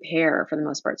happy pair for the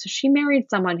most part. So she married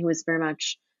someone who was very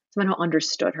much someone who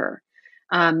understood her.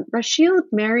 Rachel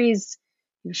marries,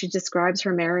 she describes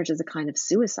her marriage as a kind of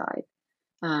suicide.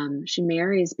 She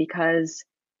marries because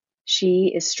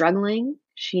she is struggling.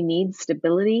 She needs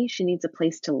stability. She needs a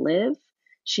place to live.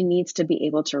 She needs to be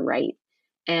able to write.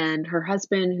 And her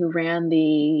husband, who ran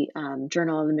the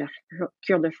journal Le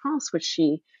Mercure de France, which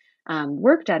she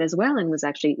worked at as well, and was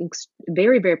actually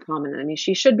very, very prominent. I mean,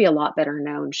 she should be a lot better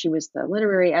known. She was the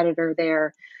literary editor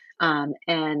there,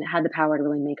 and had the power to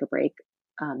really make or break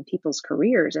people's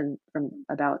careers, and from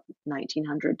about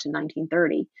 1900 to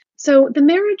 1930. So the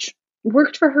marriage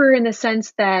worked for her in the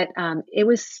sense that it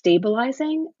was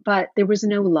stabilizing, but there was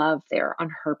no love there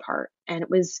on her part, and it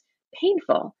was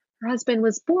painful. Her husband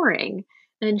was boring,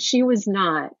 and she was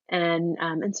not,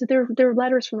 and so there are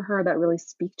letters from her that really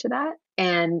speak to that.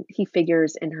 And he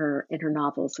figures in her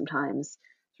novels sometimes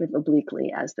sort of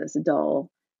obliquely as this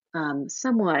dull,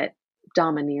 somewhat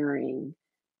domineering,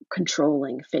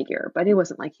 controlling figure, but it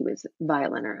wasn't like he was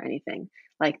violent or anything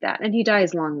like that. And he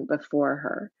dies long before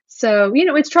her. So,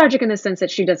 it's tragic in the sense that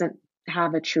she doesn't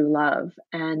have a true love.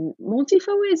 And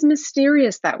Montefiore is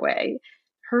mysterious that way.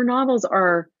 Her novels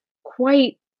are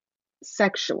quite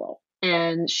sexual,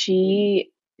 and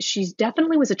she's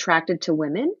definitely was attracted to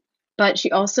women, but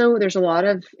she also, there's a lot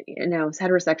of,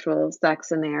 heterosexual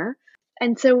sex in there.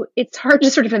 And so it's hard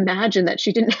to sort of imagine that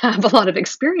she didn't have a lot of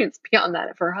experience beyond that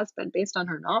of her husband based on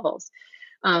her novels.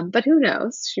 But who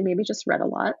knows? She maybe just read a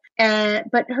lot.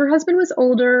 But her husband was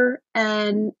older,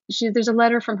 and there's a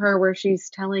letter from her where she's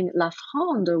telling La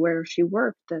Fronde, where she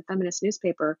worked, the feminist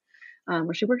newspaper,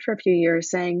 where she worked for a few years,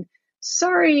 saying,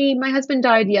 "Sorry, my husband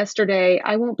died yesterday.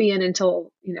 I won't be in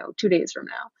until 2 days from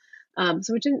now."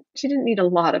 So she didn't need a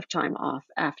lot of time off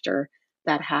after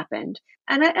that happened.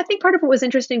 And I think part of what was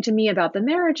interesting to me about the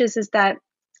marriages is that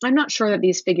I'm not sure that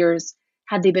these figures,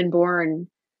 had they been born,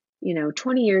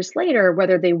 20 years later,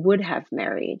 whether they would have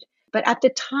married. But at the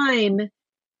time,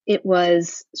 it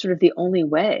was sort of the only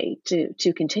way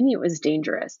to continue. It was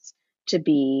dangerous to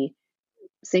be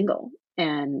single,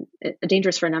 and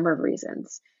dangerous for a number of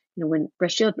reasons. When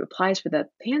Rachel applies for the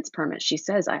pants permit, she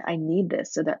says, I need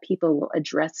this so that people will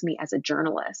address me as a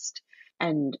journalist.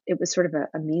 And it was sort of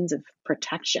a means of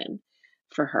protection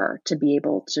for her to be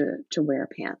able to wear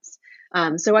pants.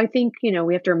 So I think,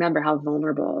 we have to remember how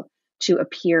vulnerable to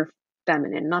appear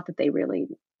feminine, not that they really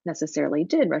necessarily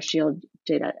did. Rachel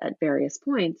did at various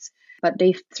points, but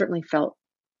they certainly felt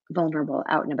vulnerable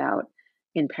out and about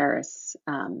in Paris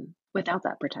without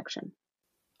that protection.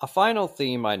 A final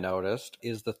theme I noticed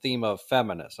is the theme of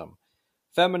feminism.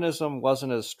 Feminism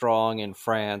wasn't as strong in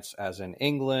France as in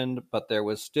England, but there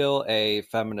was still a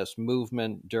feminist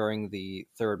movement during the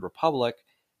Third Republic.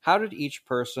 How did each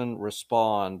person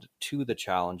respond to the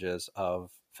challenges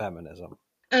of feminism?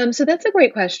 So that's a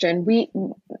great question. We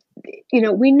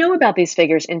know about these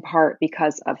figures in part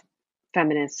because of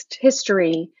feminist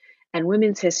history and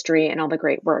women's history and all the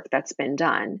great work that's been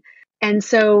done. And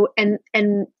so, and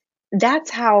that's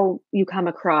how you come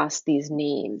across these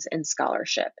names in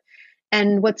scholarship.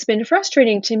 And what's been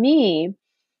frustrating to me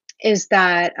is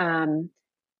that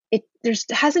there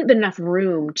hasn't been enough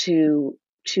room to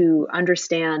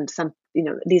understand some,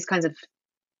 these kinds of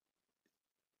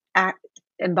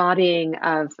embodying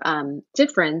of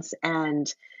difference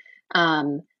and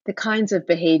the kinds of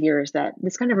behaviors that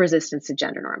this kind of resistance to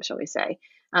gender norms, shall we say,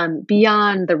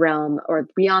 beyond the realm or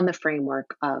beyond the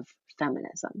framework of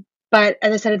feminism. But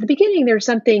as I said at the beginning, there's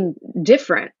something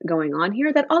different going on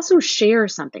here that also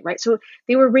shares something, right? So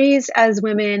they were raised as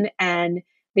women, and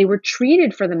they were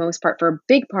treated for the most part, for a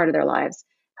big part of their lives,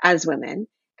 as women.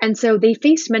 And so they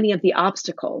faced many of the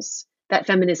obstacles that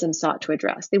feminism sought to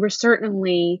address. They were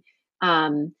certainly,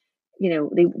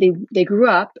 they grew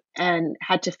up and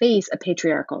had to face a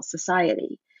patriarchal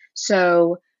society.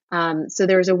 So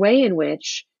there's a way in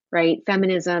which, right,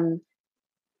 feminism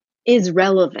is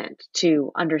relevant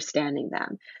to understanding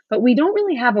them. But we don't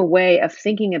really have a way of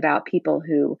thinking about people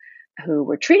who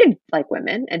were treated like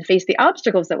women and faced the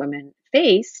obstacles that women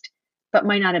faced, but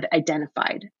might not have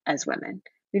identified as women.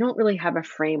 We don't really have a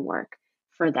framework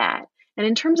for that. And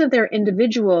in terms of their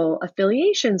individual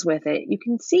affiliations with it, you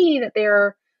can see that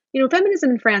feminism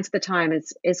in France at the time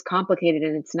is complicated,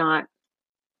 and it's not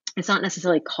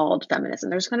necessarily called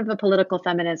feminism. There's kind of a political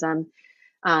feminism.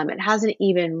 It hasn't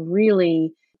even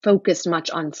really focused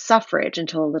much on suffrage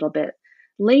until a little bit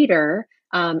later.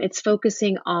 It's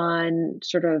focusing on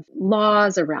sort of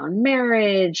laws around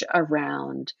marriage,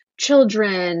 around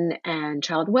children and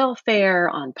child welfare,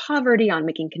 on poverty, on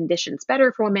making conditions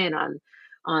better for women,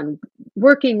 on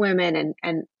working women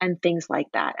and things like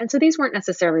that. And so these weren't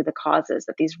necessarily the causes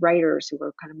that these writers who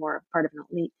were kind of more part of an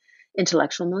elite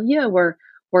intellectual milieu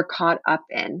were caught up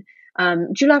in.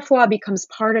 Dieulafoy becomes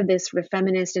part of this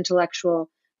feminist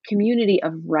intellectual community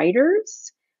of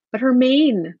writers, but her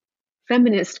main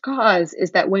feminist cause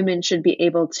is that women should be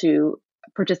able to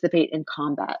participate in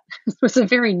combat. It was a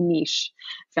very niche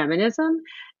feminism,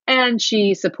 and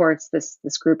she supports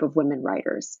this group of women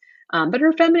writers. But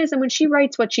her feminism, when she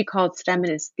writes what she calls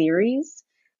feminist theories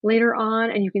later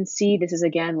on, and you can see this is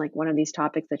again like one of these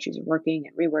topics that she's working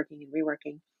and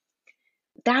reworking.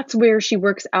 That's where she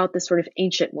works out this sort of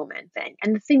ancient woman thing.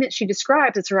 And the thing that she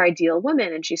describes as her ideal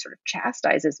woman, and she sort of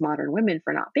chastises modern women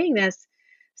for not being this,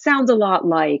 sounds a lot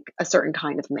like a certain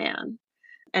kind of man.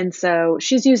 And so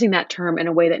she's using that term in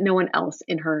a way that no one else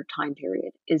in her time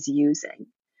period is using.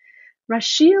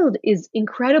 Rashid is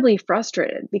incredibly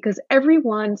frustrated because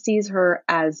everyone sees her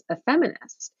as a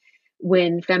feminist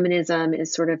when feminism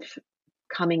is sort of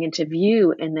coming into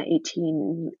view in the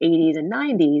 1880s and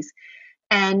 90s.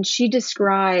 And she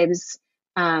describes,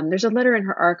 there's a letter in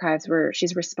her archives where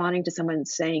she's responding to someone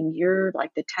saying, "You're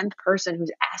like the 10th person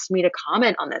who's asked me to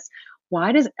comment on this.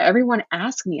 Why does everyone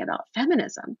ask me about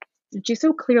feminism?" And she's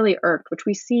so clearly irked, which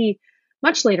we see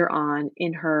much later on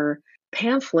in her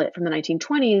pamphlet from the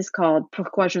 1920s called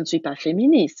 "Pourquoi je ne suis pas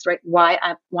féministe," right? Why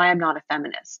I'm not a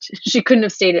feminist. She couldn't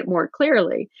have stated it more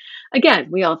clearly. Again,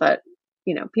 we all thought,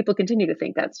 people continue to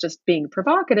think that's just being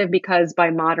provocative because by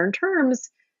modern terms,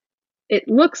 it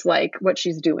looks like what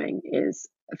she's doing is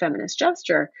a feminist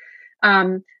gesture.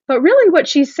 But really what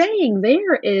she's saying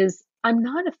there is, I'm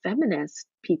not a feminist,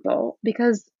 people,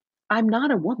 because I'm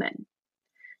not a woman.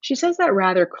 She says that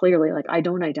rather clearly, like, I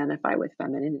don't identify with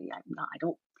femininity. I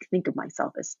don't think of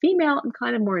myself as female. I'm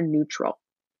kind of more neutral.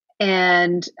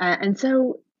 And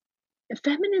so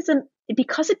feminism,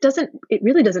 because it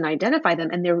really doesn't identify them,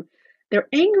 and they're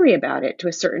angry about it to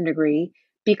a certain degree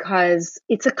because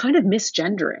it's a kind of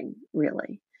misgendering,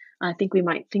 really. I think we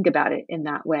might think about it in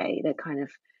that way, that kind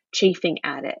of chafing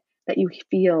at it that you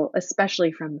feel,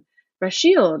 especially from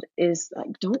Rashid, is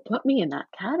like, don't put me in that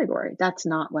category. That's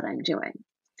not what I'm doing.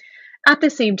 At the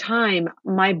same time,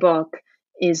 my book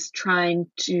is trying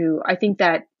to, I think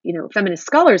that, feminist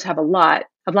scholars have a lot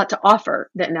to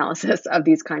offer the analysis of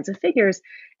these kinds of figures.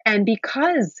 And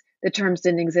because the terms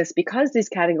didn't exist, because these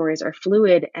categories are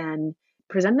fluid and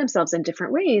present themselves in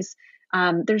different ways,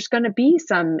 there's going to be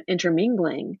some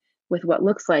intermingling with what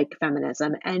looks like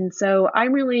feminism. And so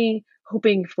I'm really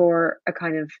hoping for a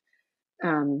kind of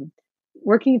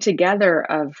working together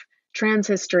of trans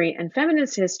history and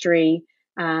feminist history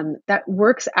that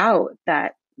works out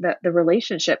the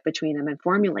relationship between them and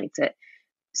formulates it,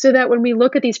 so that when we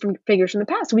look at these figures from the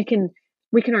past, we can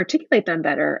articulate them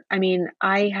better. I mean,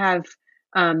 I have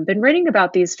been writing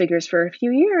about these figures for a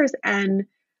few years, and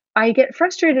I get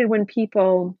frustrated when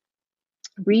people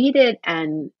read it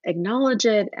and acknowledge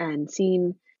it and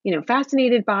seem,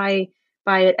 fascinated by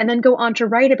it, and then go on to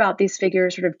write about these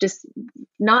figures, sort of just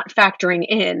not factoring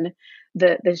in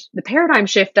the paradigm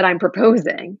shift that I'm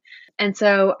proposing. And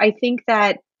so I think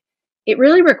that it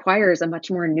really requires a much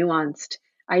more nuanced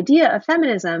idea of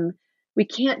feminism. We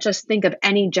can't just think of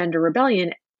any gender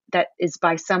rebellion that is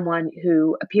by someone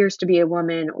who appears to be a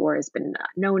woman or has been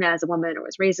known as a woman or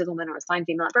was raised as a woman or assigned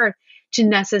female at birth to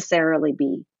necessarily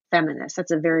be feminist.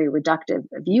 That's a very reductive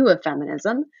view of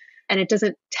feminism, and it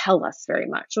doesn't tell us very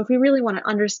much. So if we really want to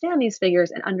understand these figures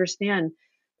and understand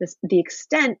the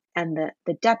extent and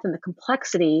the depth and the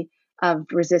complexity of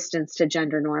resistance to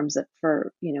gender norms from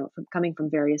coming from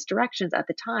various directions at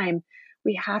the time,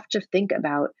 we have to think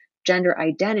about gender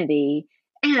identity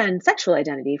and sexual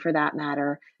identity, for that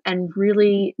matter, and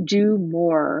really do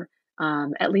more,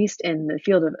 at least in the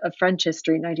field of French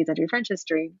history, 19th century French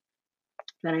history,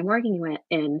 that I'm working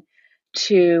in,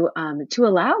 to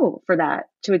allow for that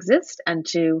to exist and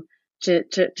to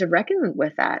reckon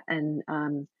with that and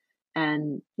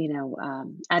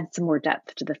add some more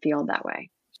depth to the field that way.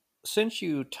 Since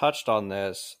you touched on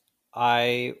this,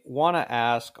 I want to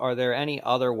ask, are there any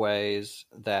other ways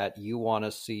that you want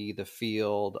to see the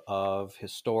field of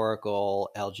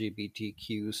historical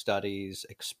LGBTQ studies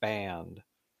expand?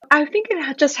 I think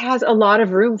it just has a lot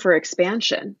of room for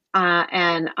expansion.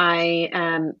 And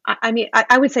I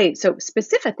would say, so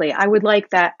specifically, I would like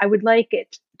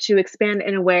it to expand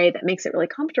in a way that makes it really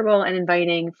comfortable and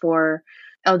inviting for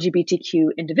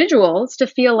LGBTQ individuals to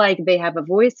feel like they have a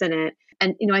voice in it.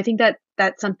 And, I think that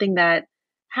that's something that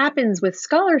happens with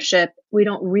scholarship. We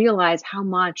don't realize how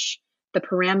much the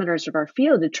parameters of our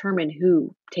field determine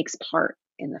who takes part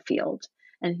in the field.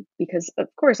 And because of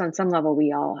course, on some level,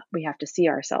 we have to see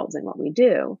ourselves in what we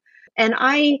do.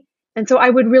 And so I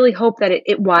would really hope that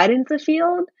it widens the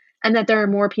field, and that there are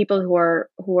more people who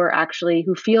are actually,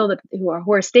 who feel that, who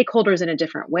are stakeholders in a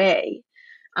different way,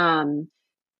 um,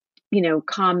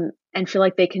 come and feel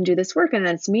like they can do this work and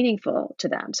that it's meaningful to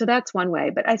them. So that's one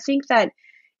way. But I think that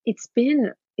it's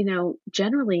been,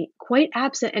 generally quite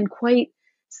absent and quite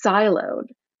siloed.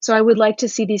 So I would like to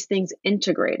see these things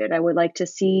integrated. I would like to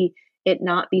see it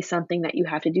not be something that you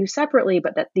have to do separately,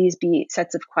 but that these be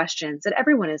sets of questions that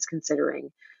everyone is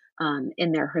considering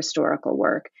in their historical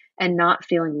work, and not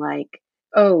feeling like,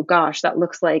 oh gosh, that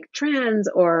looks like trans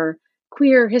or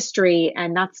queer history,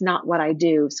 and that's not what I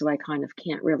do, so I kind of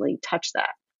can't really touch that.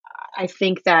 I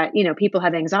think that, people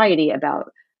have anxiety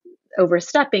about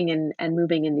overstepping and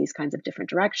moving in these kinds of different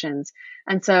directions.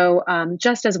 And so,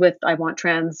 just as with, I want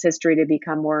trans history to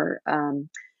become more,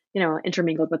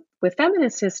 intermingled with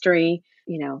feminist history,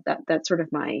 that's sort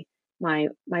of my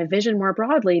vision more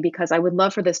broadly, because I would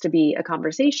love for this to be a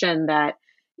conversation that,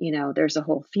 there's a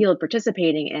whole field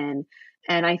participating in.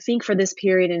 And I think for this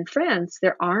period in France,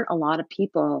 there aren't a lot of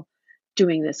people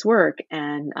doing this work.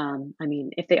 And I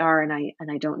mean, if they are, and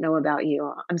I don't know about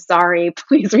you, I'm sorry.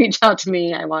 Please reach out to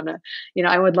me. I want to,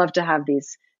 I would love to have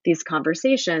these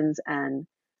conversations, and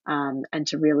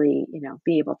to really,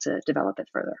 be able to develop it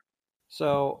further.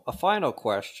 So, a final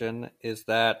question is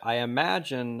that I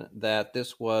imagine that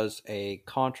this was a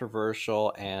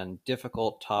controversial and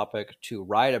difficult topic to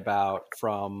write about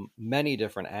from many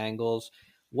different angles.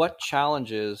 What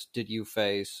challenges did you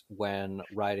face when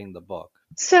writing the book?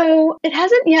 So it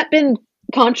hasn't yet been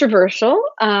controversial.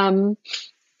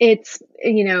 It's,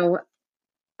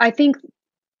 I think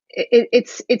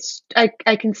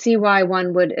I can see why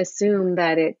one would assume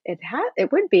that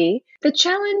it would be. The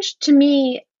challenge to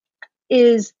me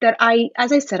is that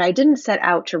as I said, I didn't set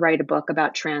out to write a book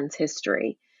about trans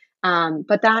history.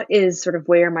 But that is sort of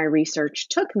where my research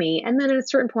took me. And then at a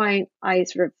certain point, I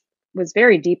sort of was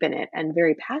very deep in it and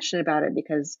very passionate about it,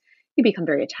 because you become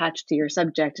very attached to your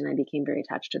subject, and I became very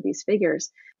attached to these figures.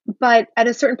 But at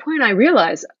a certain point, I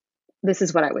realized this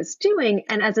is what I was doing.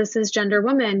 And as a cisgender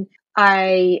woman,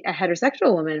 a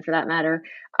heterosexual woman for that matter,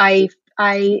 I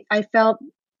felt,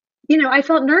 I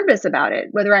felt nervous about it,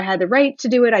 whether I had the right to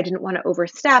do it. I didn't want to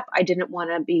overstep. I didn't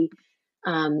want to be,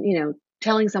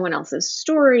 telling someone else's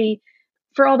story,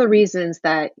 for all the reasons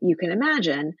that you can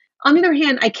imagine. On the other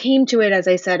hand, I came to it, as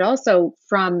I said, also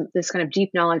from this kind of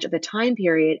deep knowledge of the time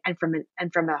period, and from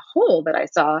a whole that I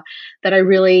saw, that I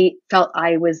really felt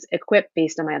I was equipped,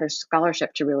 based on my other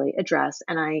scholarship, to really address.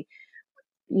 And I,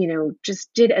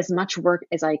 just did as much work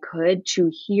as I could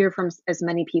to hear from as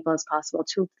many people as possible,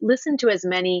 to listen to as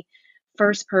many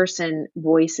first person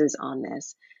voices on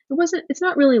this. It's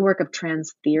not really work of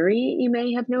trans theory, you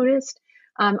may have noticed.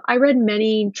 I read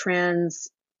many trans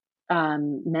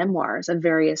memoirs of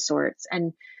various sorts,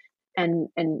 and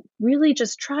really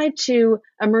just tried to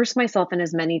immerse myself in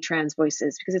as many trans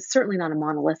voices, because it's certainly not a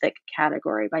monolithic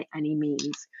category by any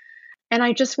means. And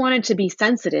I just wanted to be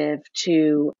sensitive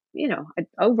to,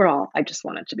 overall, I just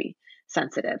wanted to be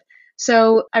sensitive.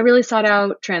 So I really sought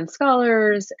out trans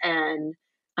scholars and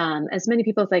as many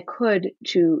people as I could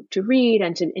to read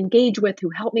and to engage with, who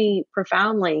helped me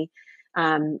profoundly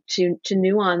to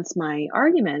nuance my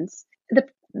arguments.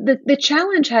 The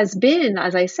challenge has been,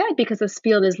 as I said, because this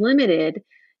field is limited,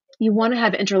 you want to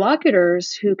have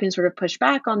interlocutors who can sort of push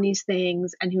back on these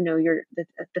things, and who know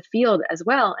the field as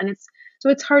well. And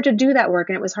it's hard to do that work.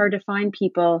 And it was hard to find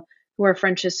people who are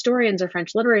French historians or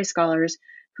French literary scholars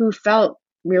who felt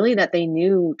really that they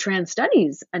knew trans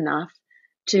studies enough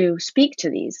to speak to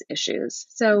these issues.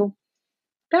 So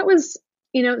that was,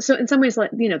 so in some ways,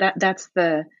 like, that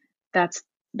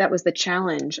was the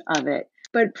challenge of it.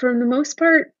 But for the most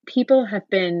part, people have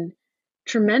been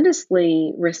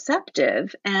tremendously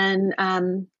receptive, and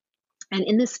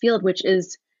in this field, which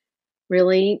is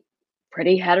really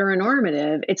pretty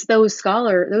heteronormative, it's those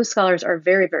scholars are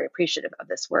very, very appreciative of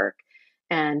this work,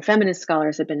 and feminist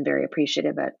scholars have been very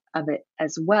appreciative of it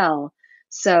as well.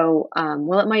 So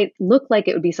while it might look like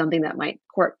it would be something that might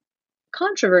court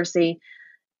controversy,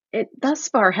 it thus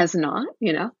far has not.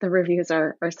 The reviews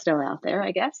are still out there,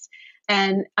 I guess.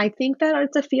 And I think that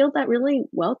it's a field that really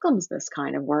welcomes this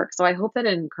kind of work. So I hope that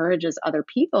it encourages other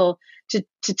people to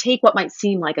take what might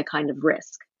seem like a kind of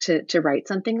risk to write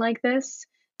something like this,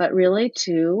 but really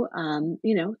to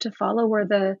to follow where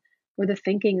the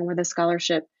thinking and where the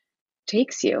scholarship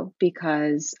takes you.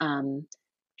 Because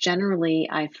generally,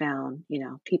 I found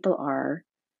people are,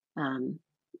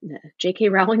 J.K.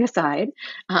 Rowling aside,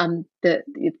 the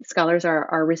scholars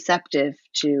are receptive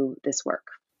to this work.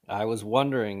 I was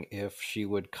wondering if she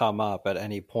would come up at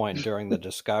any point during the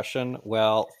discussion.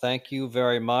 Well, thank you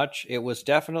very much. It was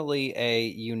definitely a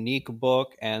unique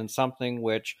book and something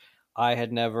which I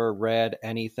had never read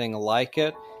anything like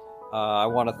it. I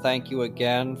want to thank you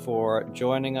again for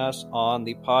joining us on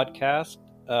the podcast,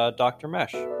 Dr.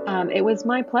 Mesch. It was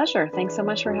my pleasure. Thanks so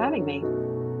much for having me.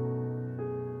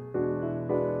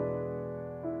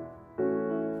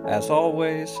 As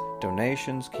always,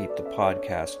 donations keep the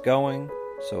podcast going,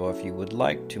 so if you would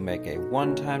like to make a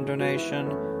one-time donation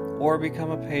or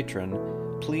become a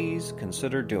patron, please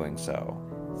consider doing so.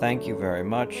 Thank you very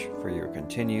much for your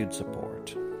continued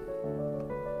support.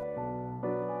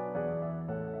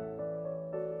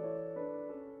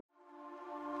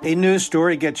 A news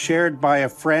story gets shared by a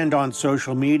friend on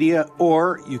social media,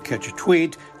 or you catch a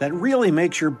tweet that really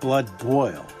makes your blood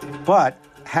boil. But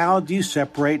how do you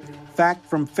separate fact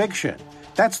from fiction?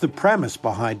 That's the premise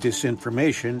behind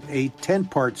Disinformation, a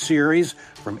 10-part series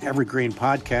from Evergreen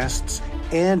Podcasts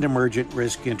and Emergent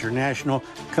Risk International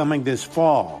coming this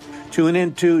fall. Tune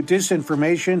into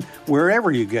Disinformation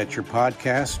wherever you get your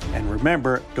podcasts, and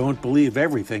remember, don't believe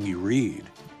everything you read.